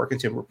her and working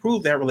to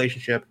improve that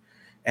relationship.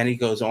 And he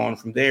goes on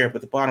from there.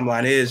 But the bottom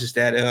line is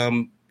that,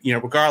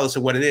 regardless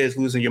of what it is,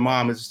 losing your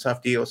mom is a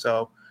tough deal.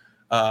 So,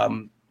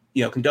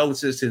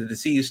 condolences to the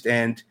deceased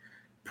and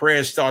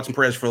thoughts and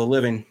prayers for the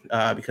living,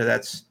 because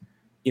that's,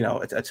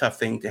 a tough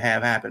thing to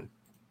have happen.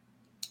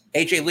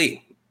 AJ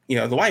Lee,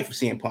 the wife of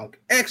CM Punk,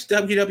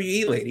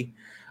 ex-WWE lady.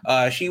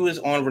 She was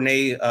on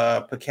Renee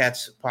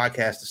Paquette's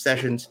podcast, The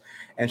Sessions,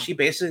 and she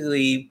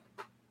basically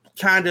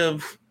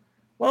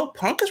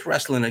Punk is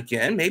wrestling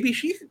again. Maybe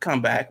she could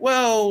come back.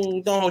 Well,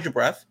 don't hold your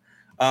breath.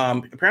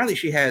 Apparently,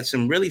 she had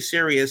some really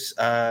serious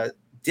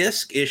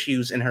disc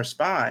issues in her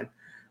spine,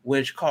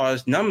 which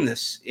caused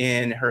numbness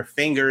in her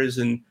fingers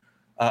and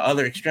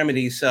other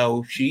extremities.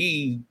 So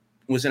she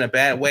was in a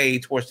bad way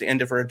towards the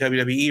end of her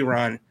WWE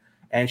run,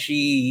 and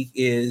she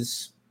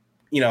is,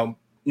 not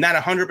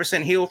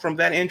 100% healed from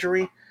that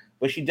injury,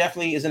 but she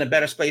definitely is in a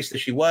better place than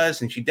she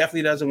was, and she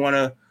definitely doesn't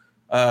want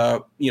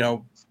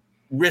to,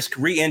 risk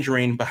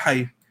re-injuring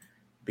by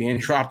being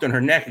dropped on her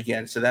neck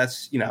again. So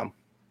that's,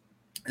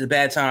 a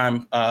bad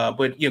time.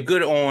 But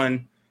good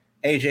on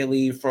AJ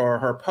Lee for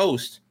her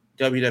post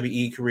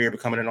WWE career,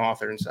 becoming an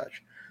author and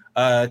such.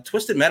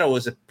 Twisted Metal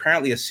is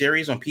apparently a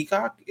series on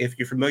Peacock. If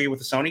you're familiar with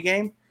the Sony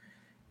game,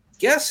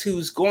 guess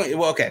who's going?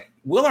 Well, okay,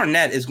 Will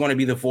Arnett is going to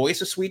be the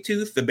voice of Sweet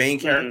Tooth, the main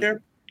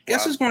character.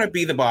 Guess who's going to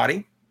be the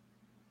body?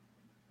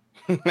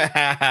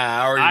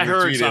 I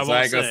heard, so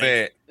I ain't gonna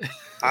say it.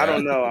 I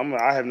don't know.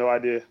 I have no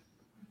idea.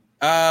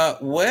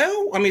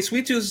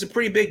 Sweet Tooth is a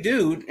pretty big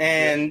dude,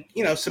 and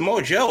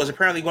Samoa Joe is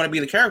apparently going to be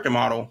the character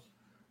model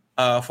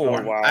for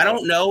him. Wow. I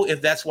don't know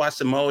if that's why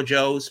Samoa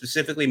Joe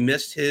specifically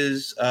missed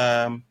his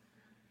meet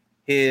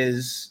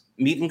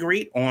and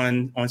greet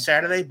on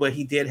Saturday, but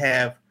he did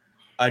have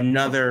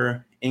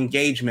another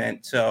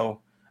engagement,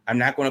 so I'm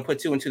not going to put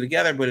two and two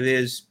together, but it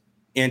is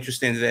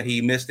interesting that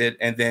he missed it,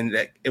 and then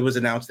that it was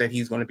announced that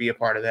he's going to be a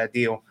part of that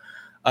deal.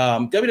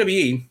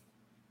 WWE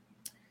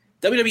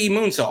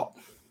Moonsault.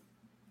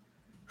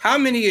 How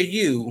many of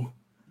you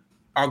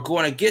are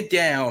going to get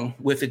down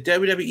with the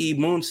WWE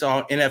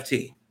Moonsault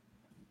NFT?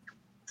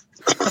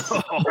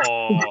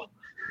 Oh,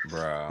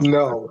 bro.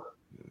 No.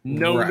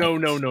 No, Right.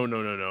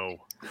 No.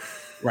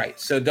 Right.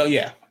 So,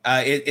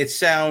 it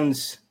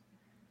sounds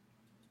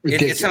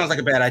it sounds like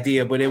a bad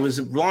idea, but it was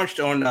launched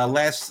on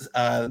last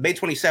May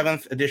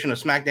 27th edition of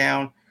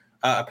SmackDown.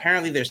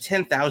 Apparently, there's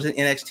 10,000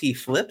 NXT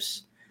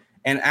flips,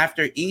 and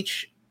after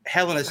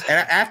Hell in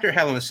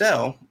a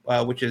Cell,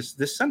 which is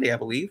this Sunday, I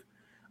believe,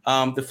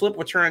 the flip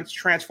will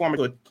transform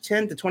into a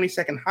 10 to 20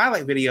 second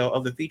highlight video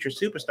of the featured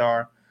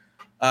superstar.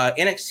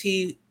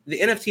 The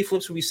NFT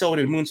flips will be sold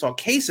in Moonsault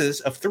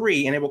cases of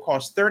 3, and it will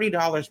cost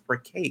 $30 per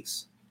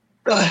case.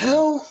 The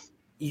hell?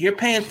 You're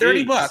paying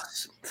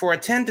 $30 for a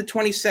 10 to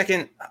 20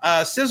 second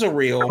sizzle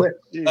reel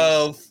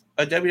of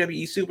a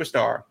WWE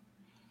superstar.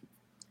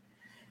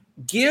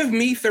 Give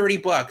me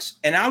 $30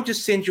 and I'll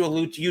just send you a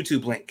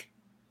YouTube link.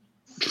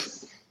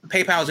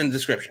 PayPal's in the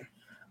description.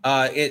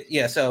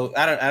 So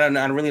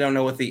I really don't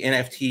know what the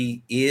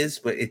NFT is,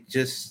 but it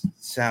just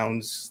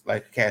sounds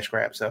like a cash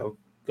grab. So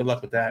good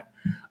luck with that.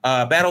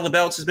 Battle of the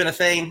Belts has been a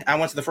thing. I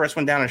went to the first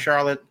one down in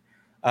Charlotte.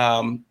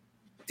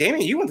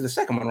 Damien, you went to the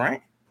second one,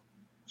 right?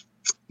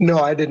 No,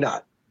 I did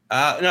not.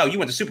 No, you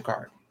went to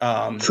Supercard.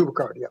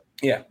 Supercard, yeah.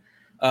 Yeah.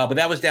 But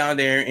that was down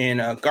there in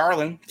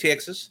Garland,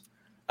 Texas.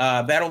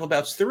 Battle of the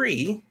Belts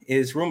 3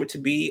 is rumored to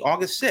be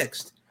August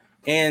 6th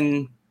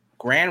in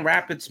Grand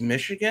Rapids,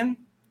 Michigan.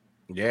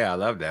 Yeah, I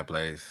love that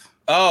place.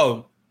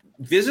 Oh,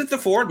 visit the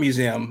Ford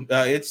Museum.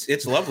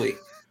 It's lovely.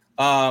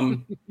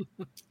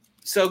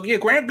 So yeah,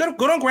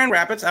 good on Grand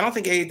Rapids. I don't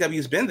think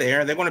AEW's been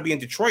there. They're going to be in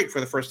Detroit for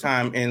the first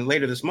time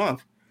later this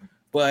month.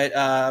 But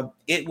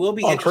it will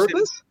be on interesting.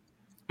 Purpose?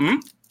 Hmm?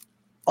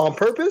 On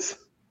purpose?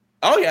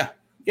 Oh yeah.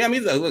 Yeah, I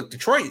mean, look,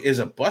 Detroit is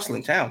a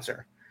bustling town,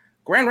 sir.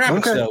 Grand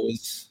Rapids, though,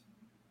 is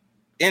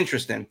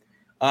interesting.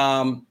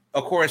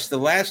 Of course, the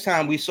last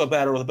time we saw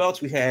Battle of the Belts,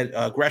 we had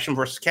Gresham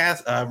versus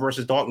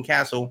Dalton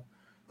Castle.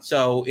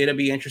 So it'll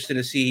be interesting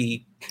to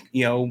see,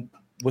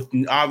 with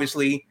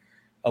obviously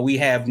we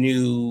have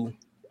a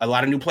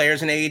lot of new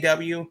players in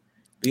AEW.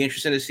 Be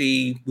interesting to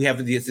see. We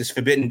have this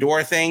Forbidden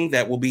Door thing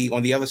that will be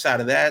on the other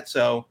side of that.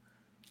 So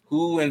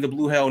who in the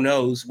blue hell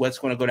knows what's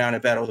going to go down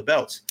at Battle of the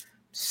Belts?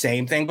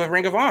 Same thing with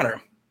Ring of Honor.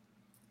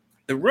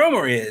 The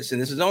rumor is, and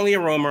this is only a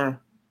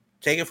rumor,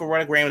 take it for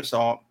a grain of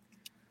salt,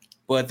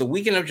 but the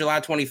weekend of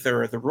July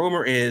 23rd, the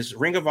rumor is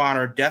Ring of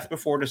Honor Death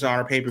Before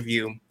Dishonor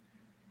pay-per-view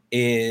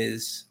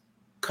is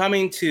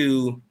coming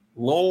to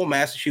Lowell,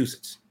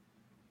 Massachusetts.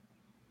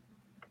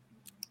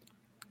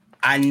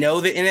 I know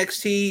that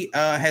NXT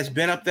has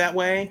been up that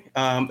way.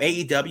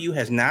 AEW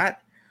has not,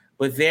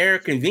 but they're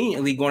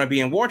conveniently going to be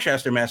in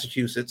Worcester,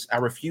 Massachusetts. I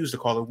refuse to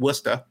call it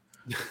Worcester.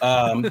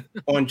 On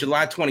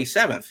July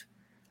 27th.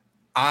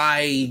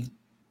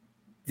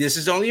 This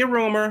is only a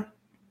rumor.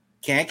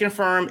 Can't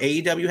confirm.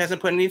 AEW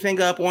hasn't put anything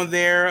up on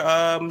their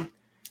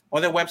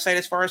website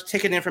as far as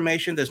ticket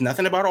information. There's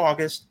nothing about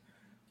August,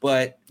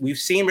 but we've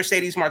seen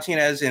Mercedes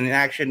Martinez in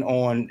action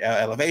on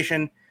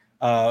Elevation.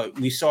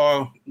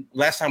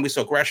 Last time we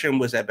saw Gresham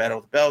was at Battle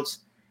of the Belts.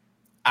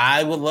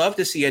 I would love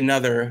to see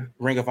another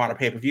Ring of Honor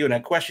pay-per-view. And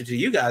that question to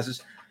you guys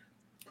is,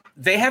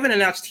 they haven't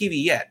announced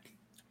TV yet.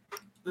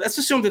 Let's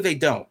assume that they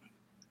don't.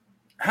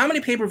 How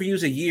many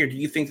pay-per-views a year do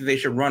you think that they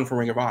should run for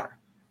Ring of Honor?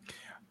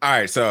 All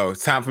right, so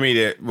it's time for me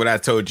to what I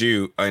told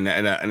you in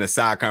a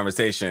side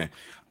conversation.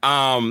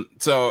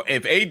 So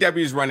if AEW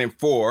is running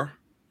 4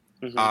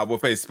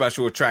 with a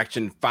special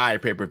attraction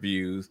 5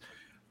 pay-per-views,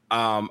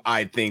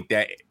 I think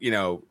that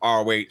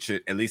ROH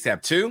should at least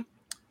have 2,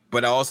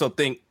 but I also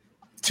think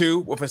 2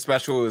 with a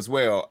special as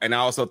well. And I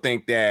also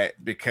think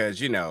that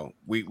because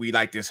we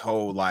like this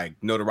whole like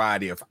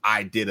notoriety of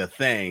I did a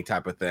thing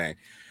type of thing.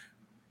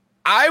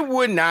 I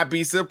would not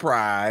be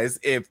surprised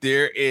if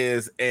there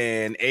is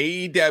an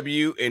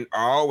AEW and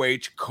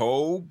ROH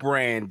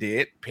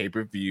co-branded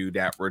pay-per-view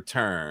that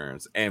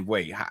returns. And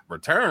wait,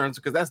 returns?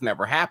 Because that's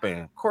never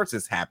happened. Of course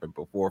it's happened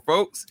before,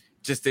 folks.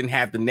 Just didn't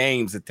have the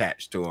names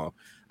attached to them.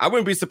 I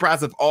wouldn't be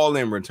surprised if All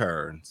In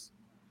returns.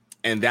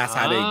 And that's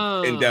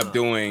how they end up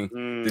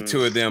doing the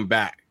 2 of them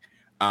back.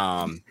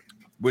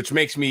 Which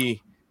makes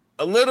me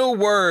a little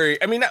worried.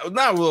 I mean,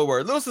 not a little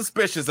worried, a little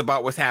suspicious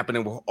about what's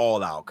happening with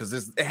All Out because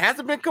it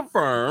hasn't been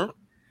confirmed.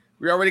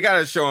 We already got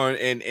a show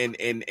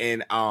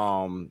in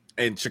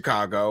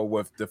Chicago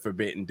with the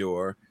Forbidden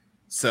Door,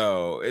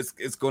 so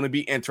it's going to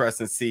be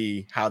interesting to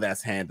see how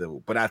that's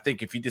handled. But I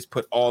think if you just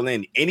put All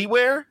In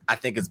anywhere, I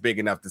think it's big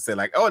enough to say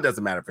like, oh, it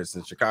doesn't matter if it's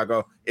in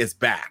Chicago, it's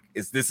back.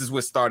 This is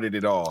what started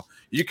it all.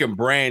 You can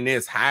brand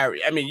this higher.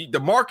 I mean, the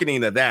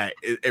marketing of that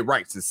it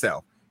writes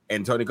itself.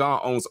 And Tony Khan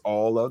owns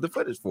all of the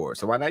footage for it,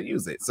 so why not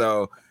use it?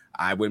 So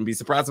I wouldn't be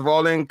surprised if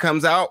All In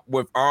comes out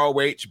with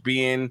ROH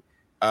being,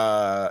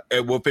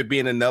 with it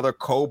being another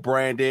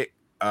co-branded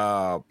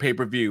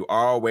pay-per-view,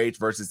 ROH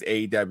versus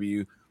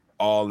AEW,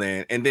 All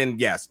In, and then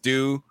yes,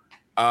 do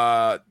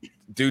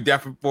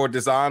Death Before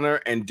Dishonor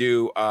and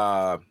do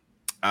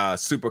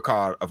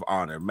Supercard of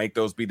Honor. Make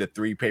those be the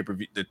 3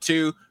 pay-per-view, the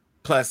 2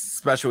 plus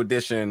special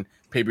edition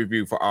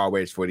pay-per-view for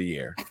ROH for the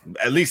year.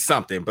 At least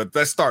something, but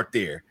let's start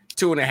there.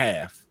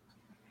 2.5.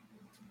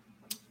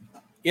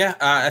 Yeah,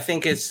 I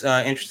think it's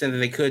interesting that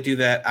they could do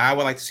that. I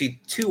would like to see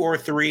 2 or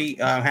 3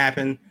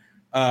 happen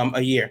a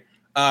year.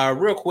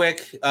 Real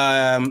quick,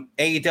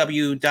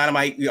 AEW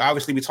Dynamite.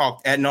 Obviously, we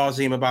talked ad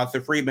nauseum about the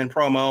Friedman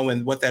promo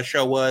and what that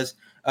show was.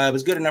 It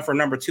was good enough for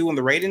number 2 in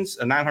the ratings.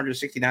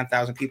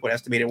 969,000 people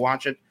estimated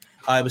watch it.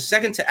 It was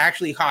second to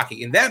actually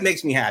hockey, and that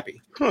makes me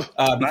happy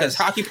because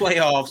hockey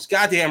playoffs,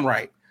 goddamn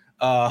right,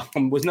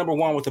 was number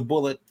 1 with a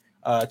bullet.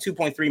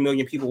 2.3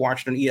 million people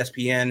watched on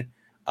ESPN.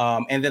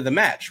 And then the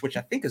match, which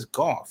I think is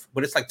golf,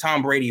 but it's like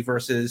Tom Brady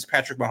versus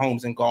Patrick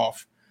Mahomes in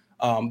golf.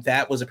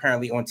 That was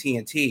apparently on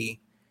TNT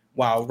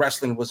while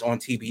wrestling was on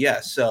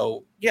TBS.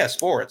 So yeah,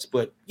 sports,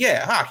 but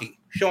yeah, hockey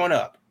showing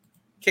up,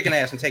 kicking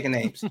ass and taking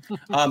names. The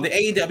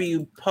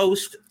AEW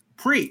post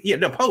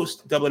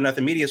Double or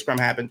Nothing media scrum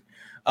happened.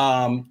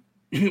 One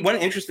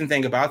interesting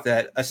thing about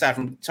that, aside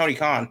from Tony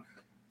Khan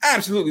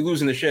absolutely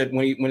losing the shit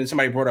when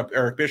somebody brought up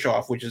Eric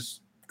Bischoff, which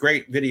is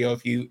great video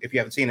if you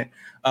haven't seen it.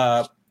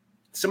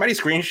 Somebody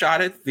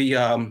screenshotted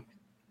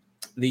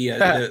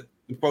the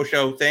pro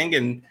show thing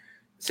and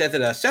said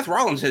that Seth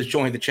Rollins has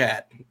joined the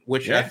chat,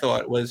 which I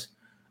thought was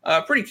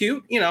pretty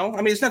cute. I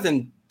mean, it's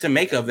nothing to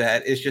make of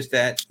that. It's just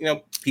that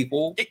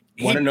people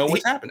want to know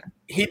what's happening.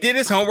 He did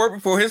his homework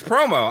before his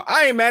promo.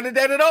 I ain't mad at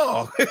that at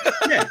all.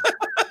 Yeah.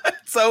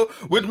 So,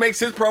 which makes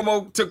his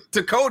promo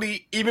to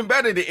Cody even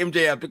better than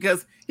MJF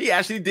because he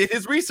actually did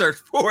his research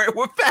for it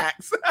with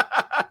facts.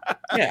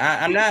 Yeah,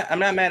 I'm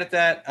not mad at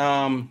that.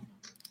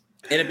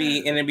 It'll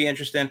be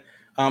interesting.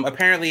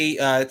 Apparently,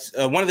 it's,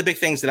 one of the big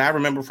things that I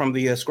remember from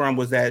the scrum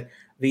was that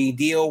the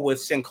deal with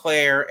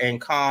Sinclair and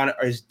Khan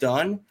is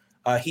done.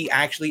 He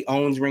actually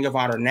owns Ring of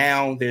Honor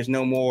now. There's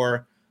no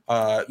more,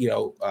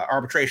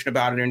 arbitration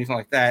about it or anything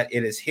like that.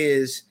 It is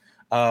his.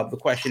 The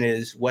question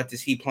is, what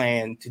does he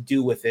plan to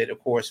do with it? Of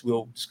course,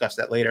 we'll discuss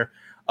that later.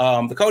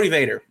 The Cody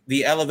Vader,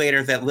 the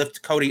elevator that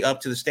lifted Cody up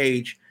to the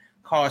stage,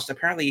 cost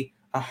apparently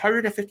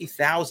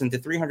 $150,000 to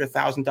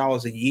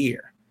 $300,000 a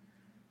year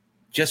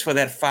just for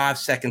that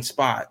 5-second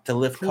spot to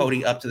lift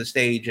Cody up to the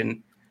stage.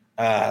 And,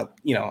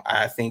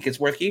 I think it's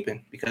worth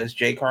keeping because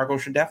Jay Cargill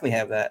should definitely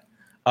have that.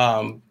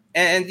 So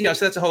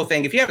that's the whole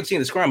thing. If you haven't seen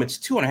the scrum, it's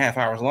 2.5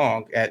 hours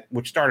long,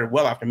 which started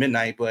well after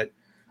midnight. But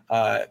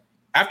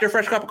after a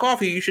fresh cup of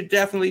coffee, you should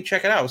definitely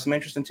check it out. Some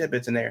interesting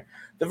tidbits in there.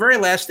 The very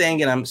last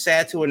thing, and I'm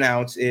sad to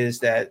announce, is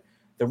that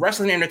the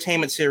Wrestling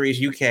Entertainment Series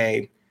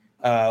UK,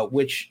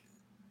 which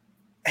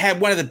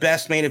had one of the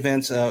best main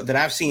events that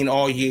I've seen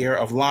all year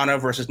of Lana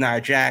versus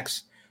Nia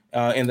Jax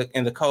in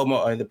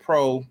the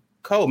pro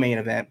co-main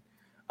event,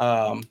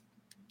 and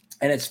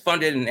it's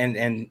funded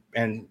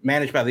and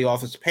managed by the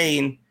Office of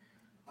Pain.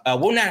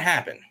 Will not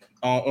happen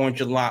on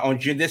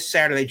this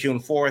Saturday, June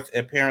 4th.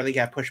 Apparently,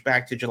 got pushed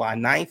back to July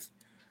 9th.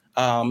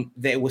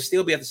 They will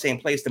still be at the same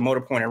place, the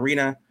Motorpoint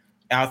Arena,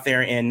 out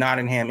there in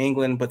Nottingham,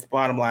 England. But the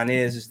bottom line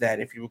is that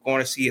if you were going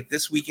to see it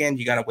this weekend,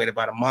 you got to wait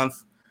about a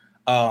month.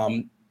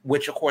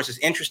 Which of course is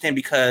interesting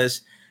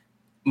because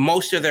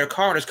most of their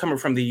card is coming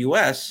from the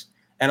U.S.,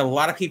 and a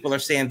lot of people are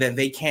saying that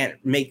they can't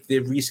make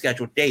the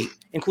rescheduled date,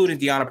 including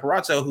Deonna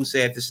Purrazzo, who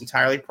said this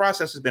entire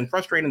process has been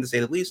frustrating, to say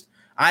the least.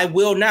 I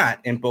will not,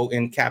 in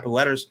capital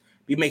letters,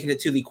 be making it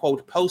to the,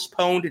 quote,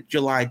 postponed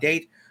July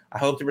date. I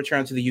hope to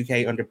return to the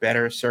UK under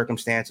better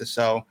circumstances.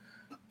 So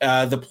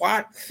the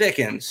plot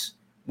thickens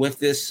with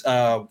this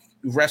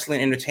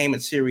wrestling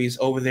entertainment series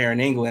over there in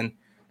England,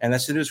 and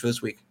that's the news for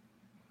this week.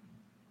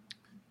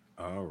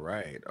 All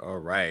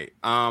right.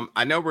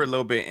 I know we're a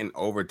little bit in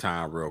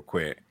overtime real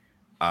quick.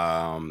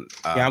 I'll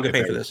get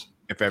paid for this.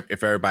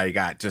 If everybody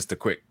got just a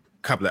quick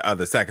couple of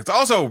other seconds.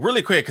 Also,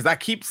 really quick, because I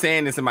keep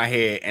saying this in my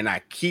head and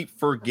I keep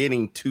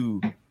forgetting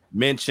to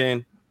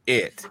mention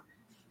it.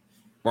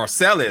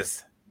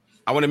 Marcellus,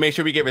 I want to make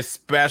sure we give a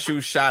special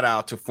shout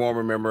out to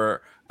former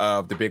member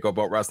of the Big O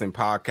Boat Wrestling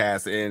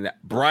Podcast and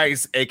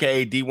Bryce,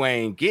 aka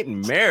Dwayne,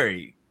 getting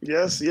married.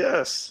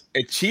 Yes.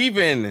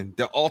 Achieving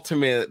the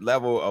ultimate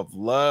level of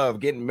love,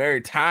 getting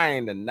married,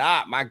 tying the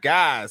knot, my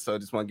God. So I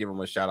just want to give him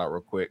a shout out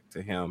real quick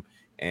to him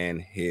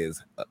and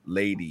his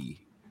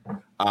lady.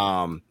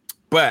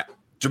 But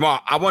Jamal,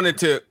 I wanted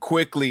to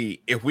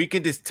quickly, if we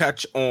could just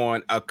touch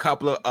on a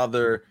couple of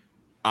other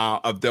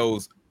of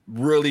those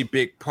really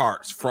big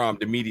parts from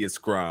the media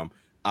scrum.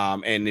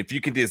 And if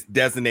you could just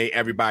designate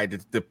everybody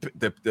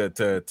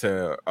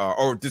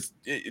or just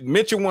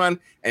mention one,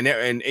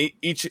 and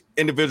each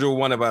individual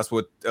one of us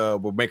will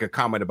make a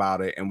comment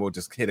about it, and we'll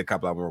just hit a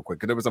couple of them real quick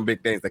because there were some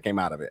big things that came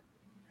out of it.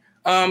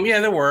 Yeah,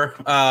 there were.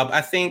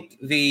 I think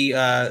the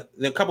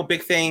couple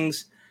big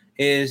things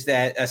is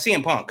that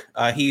CM Punk.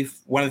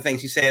 One of the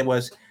things he said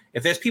was,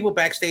 if there's people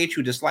backstage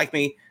who dislike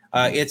me,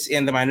 it's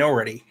in the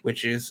minority,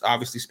 which is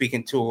obviously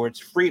speaking towards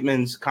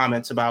Friedman's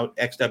comments about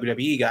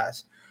ex-WWE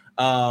guys.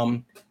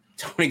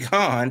 Tony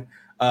Khan,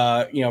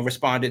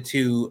 responded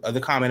to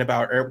the comment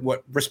about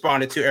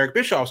responded to Eric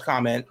Bischoff's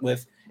comment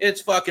with,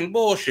 it's fucking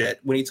bullshit,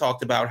 when he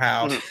talked about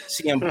how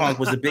CM Punk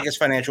was the biggest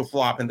financial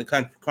flop in the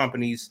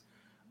company's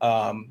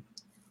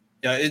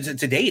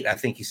to date, I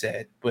think he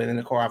said. But in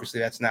the core, obviously,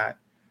 that's not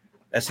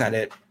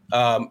it.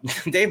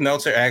 Dave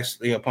Meltzer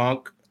asked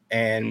Punk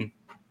and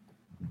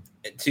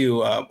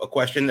to a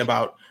question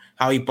about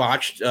how he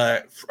botched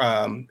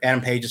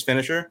Adam Page's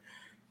finisher,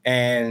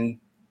 and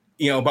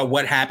about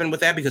what happened with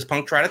that, because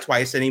Punk tried it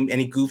twice and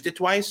he goofed it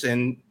twice,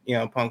 and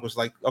Punk was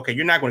like, okay,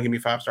 you're not going to give me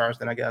 5 stars,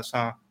 then I guess,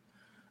 huh?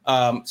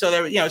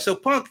 So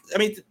Punk, I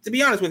mean, to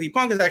be honest with you,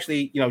 Punk is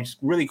actually just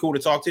really cool to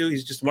talk to.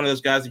 He's just one of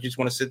those guys that you just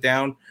want to sit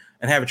down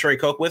and have a tray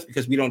Coke with,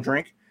 because we don't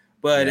drink.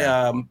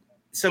 But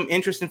some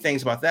interesting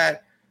things about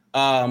that.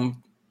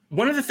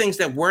 One of the things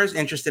that was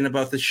interesting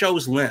about the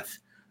show's length,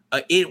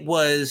 it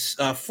was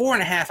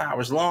 4.5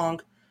 hours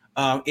long.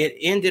 It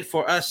ended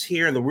for us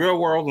here in the real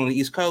world on the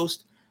East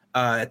Coast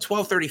at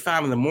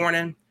 12:35 in the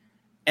morning.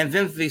 And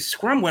then the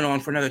scrum went on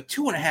for another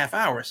 2.5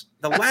 hours.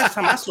 The last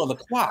time I saw the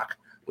clock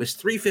was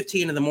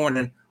 3:15 in the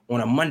morning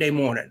on a Monday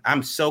morning.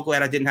 I'm so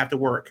glad I didn't have to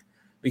work,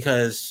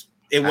 because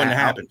it wouldn't have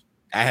happened.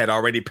 I had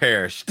already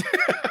perished.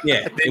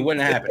 Yeah, it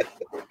wouldn't have happened.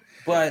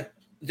 But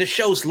the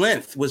show's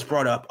length was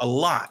brought up a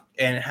lot,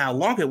 and how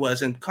long it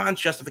was. And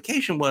Khan's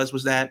justification was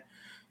that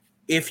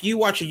if you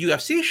watch a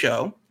UFC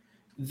show,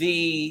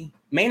 the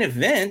main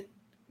event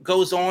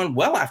goes on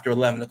well after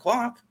 11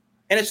 o'clock,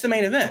 and it's the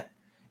main event.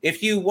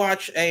 If you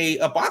watch a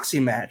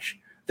boxing match,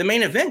 the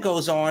main event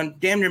goes on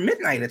damn near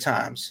midnight at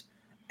times,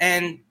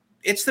 and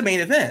it's the main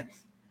event.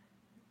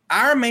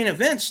 Our main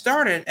event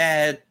started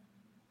at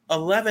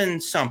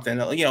 11 something.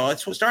 It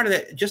started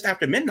at just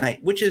after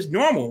midnight, which is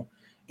normal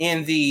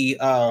in the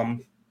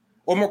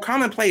or more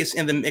commonplace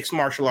in the mixed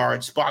martial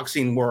arts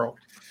boxing world.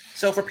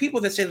 So for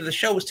people that say that the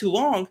show was too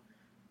long,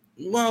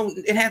 well,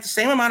 it had the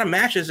same amount of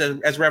matches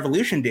as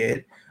Revolution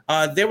did.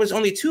 There was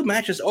only 2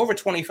 matches over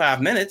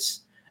 25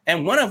 minutes,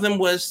 and one of them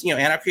was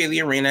Anarchy in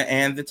the Arena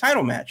and the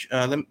title match,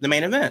 the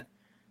main event.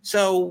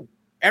 So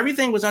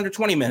everything was under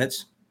 20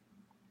 minutes.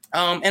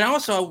 And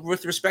also,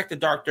 with respect to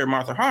Dr.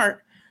 Martha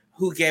Hart,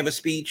 who gave a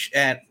speech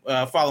at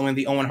following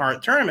the Owen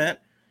Hart tournament,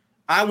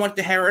 I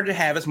wanted her to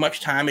have as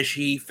much time as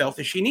she felt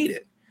that she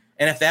needed.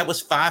 And if that was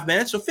 5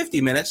 minutes or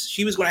 50 minutes,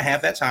 she was going to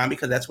have that time,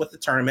 because that's what the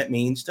tournament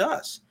means to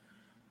us.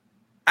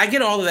 I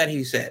get all of that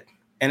he said,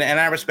 and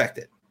I respect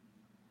it.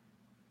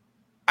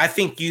 I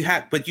think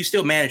but you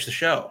still manage the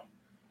show.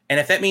 And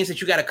if that means that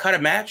you got to cut a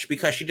match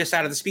because she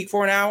decided to speak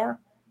for an hour,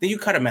 then you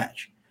cut a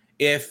match.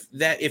 If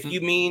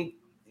you mean,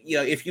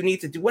 if you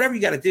need to do whatever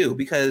you got to do,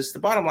 because the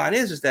bottom line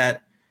is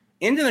that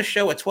ending the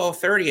show at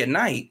 12:30 at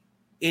night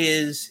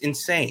is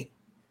insane.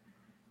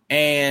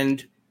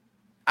 And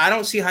I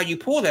don't see how you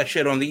pull that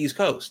shit on the East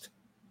Coast.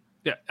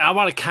 Yeah, I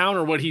want to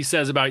counter what he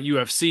says about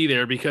UFC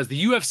there, because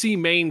the UFC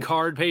main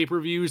card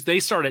pay-per-views, they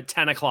start at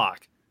 10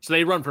 o'clock. So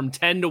they run from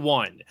 10 to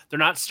 1. They're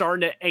not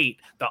starting at 8.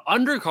 The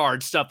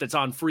undercard stuff that's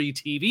on free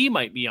TV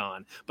might be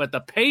on, but the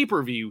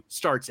pay-per-view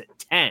starts at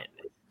 10.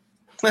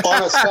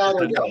 On a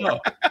Saturday.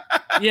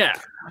 Yeah.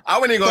 I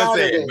wouldn't even go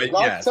say it, but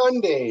not yeah.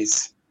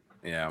 Sundays.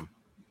 Yeah.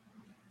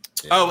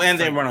 Oh, and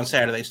they run on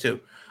Saturdays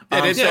too.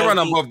 They run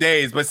on both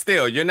days, but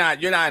still, you're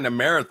not in a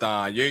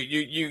marathon.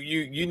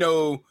 You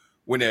know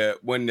when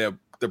the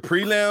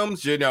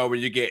prelims, you know, when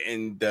you're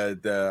getting the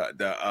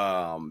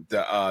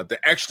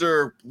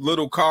extra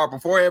little card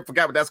beforehand.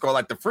 Forgot what that's called,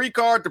 like the free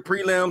card, the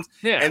prelims,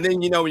 and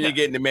then you know when you're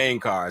getting the main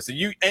card. So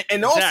you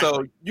and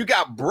also you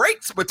got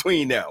breaks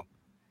between them.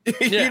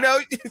 You know,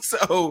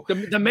 so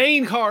the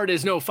main card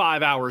is no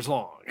 5 hours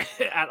long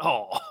at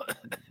all.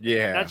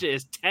 Yeah, that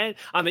is 10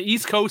 on the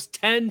East Coast.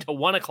 10 to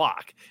 1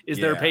 o'clock is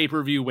their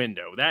pay-per-view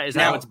window. That is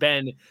how it's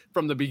been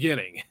from the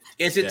beginning.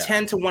 Is it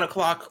 10 to 1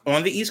 o'clock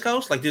on the East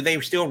Coast? Like, do they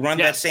still run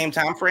that same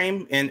time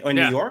frame in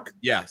New York?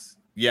 Yes.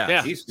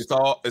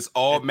 It's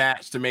all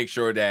matched to make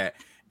sure that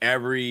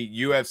every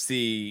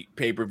UFC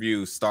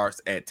pay-per-view starts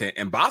at 10.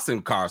 And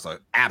boxing cards are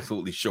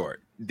absolutely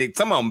short.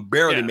 Some of them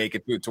barely make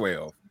it through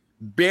 12.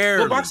 Barely.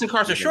 Well, boxing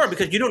cards are short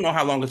because you don't know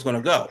how long it's going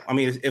to go. I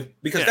mean,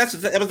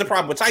 that was the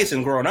problem with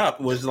Tyson growing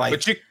up. Was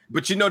like,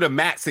 but you know the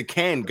max it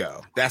can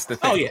go. That's the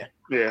thing. Oh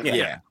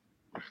yeah.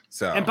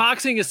 So and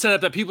boxing is set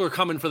up that people are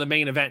coming for the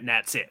main event and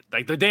that's it.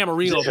 Like the damn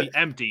arena will be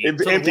empty.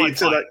 There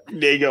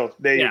you go.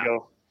 There you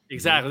go.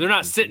 Exactly. They're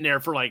not sitting there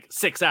for like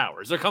 6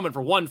 hours. They're coming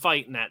for one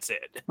fight and that's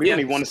it. We don't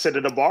even want to sit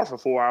at a bar for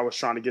 4 hours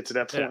trying to get to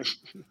that point.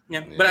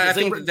 Yeah, but I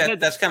think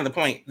that's kind of the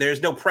point.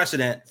 There's no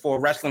precedent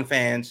for wrestling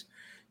fans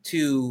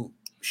to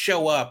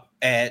show up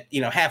at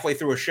halfway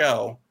through a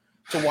show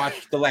to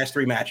watch the last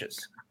 3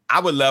 matches. I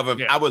would love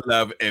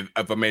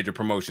if a major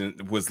promotion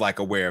was like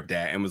aware of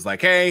that and was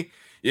like, hey,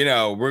 you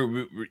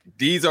know,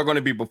 these are going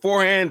to be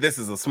beforehand. This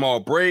is a small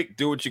break.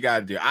 Do what you got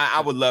to do.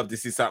 I would love to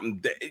see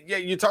something.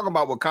 You're talking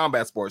about what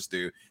combat sports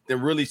do. Then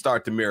really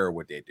start to mirror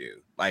what they do.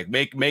 Like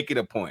make it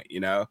a point, you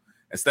know,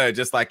 instead of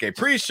just like a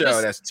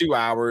pre-show that's 2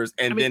 hours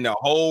and then the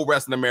whole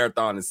rest of the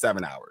marathon is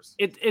 7 hours.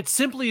 It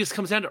simply just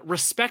comes down to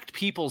respect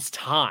people's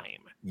time.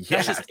 Yes.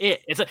 That's just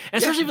it.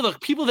 Especially for the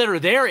people that are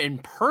there in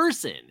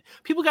person.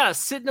 People got to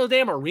sit in those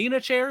damn arena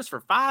chairs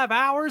for 5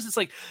 hours. It's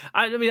like,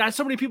 I have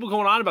so many people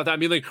going on about that. I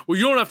mean, like, well,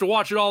 you don't have to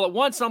watch it all at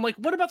once. And I'm like,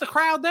 what about the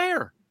crowd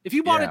there? If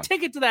you bought a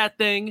ticket to that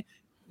thing,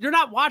 you're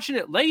not watching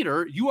it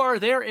later. You are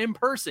there in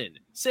person,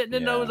 sitting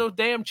in those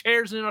damn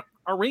chairs in an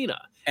arena.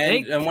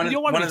 And one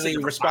of the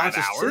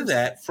responses to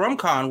that from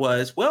Khan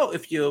was, well,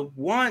 if you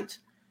want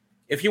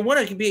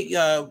to be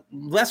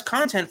less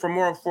content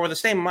for the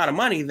same amount of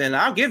money, then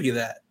I'll give you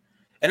that.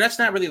 And that's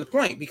not really the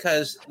point,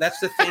 because that's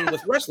the thing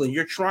with wrestling.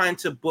 You're trying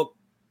to book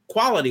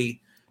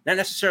quality, not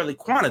necessarily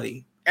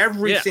quantity.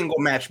 Every single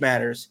match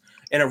matters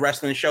in a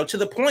wrestling show, to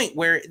the point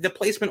where the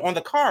placement on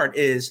the card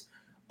is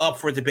up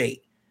for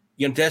debate.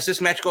 You know, does this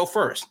match go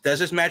first? Does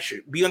this match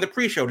be on the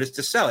pre-show just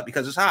to sell it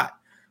because it's hot?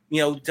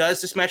 You know,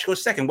 does this match go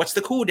second? What's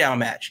the cool down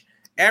match?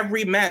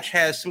 Every match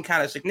has some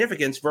kind of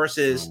significance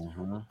versus,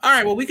 all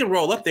right, well, we can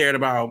roll up there at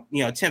about,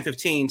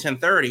 10:15,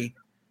 10:30.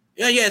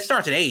 Yeah, it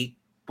starts at 8.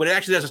 But it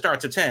actually doesn't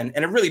start till 10,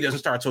 and it really doesn't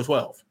start till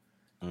 12.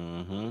 I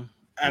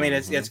mean,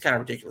 it's kind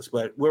of ridiculous,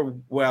 but we're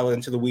well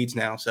into the weeds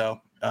now.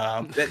 So,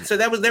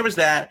 there was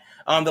that.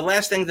 The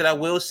last thing that I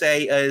will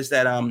say is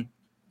that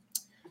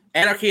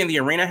Anarchy in the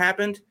Arena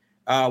happened,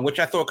 which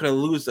I thought could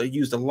have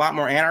used a lot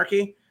more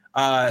anarchy.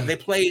 They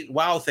played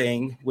Wild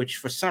Thing, which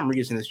for some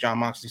reason is Jon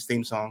Moxley's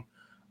theme song.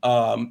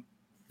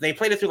 They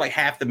played it through like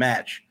half the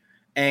match,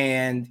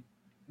 and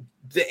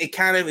it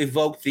kind of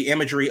evoked the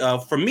imagery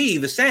of, for me,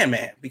 the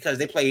Sandman, because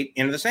they played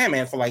Enter the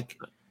Sandman for like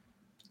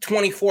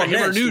 24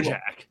 minutes. New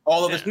Jack.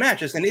 All of his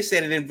matches. And they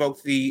said it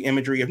invoked the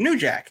imagery of New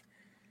Jack.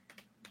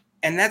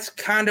 And that's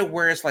kind of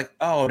where it's like,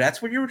 oh,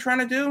 that's what you were trying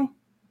to do?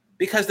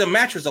 Because the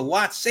match was a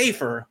lot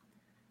safer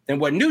than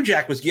what New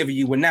Jack was giving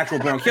you when Natural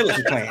Born Killers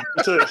was playing.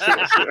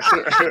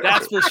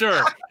 That's for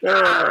sure.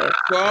 So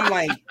I'm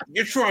like,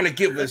 you're trying to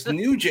give us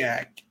New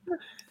Jack,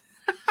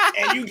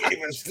 and you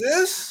gave us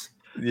this?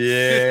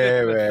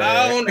 Yeah, man.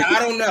 I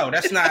don't know.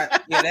 That's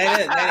not. Yeah,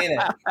 that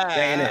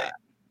ain't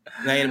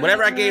it.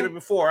 Whatever I gave it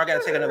before, I got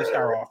to take another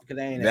star off because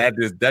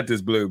that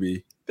just blew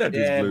me. That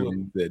just blew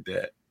me. Said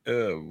that.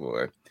 Oh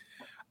boy.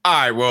 All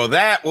right. Well,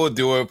 that will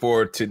do it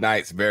for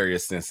tonight's very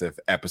extensive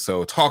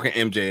episode, talking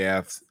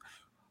MJFs,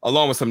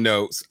 along with some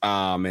notes,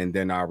 and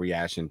then our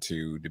reaction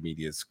to the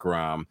media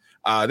scrum.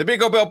 The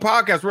Big O Bell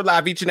Podcast, we're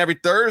live each and every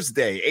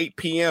Thursday, 8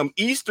 p.m.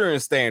 Eastern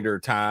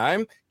Standard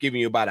Time,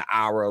 giving you about an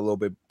hour, a little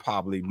bit,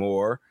 probably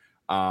more,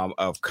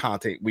 of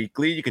content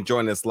weekly. You can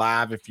join us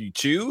live if you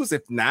choose.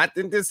 If not,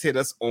 then just hit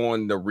us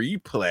on the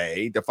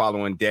replay the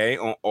following day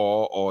on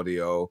all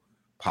audio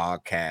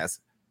podcast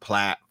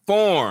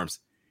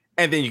platforms.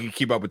 And then you can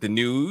keep up with the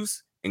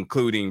news,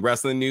 including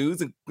wrestling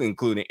news,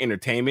 including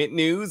entertainment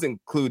news,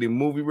 including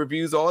movie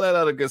reviews, all that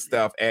other good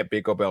stuff at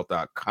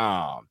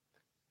BigOBelt.com.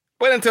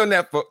 But until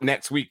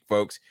next week,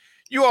 folks,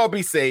 you all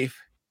be safe,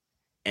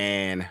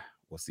 and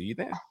we'll see you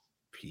then.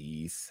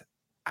 Peace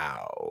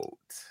out.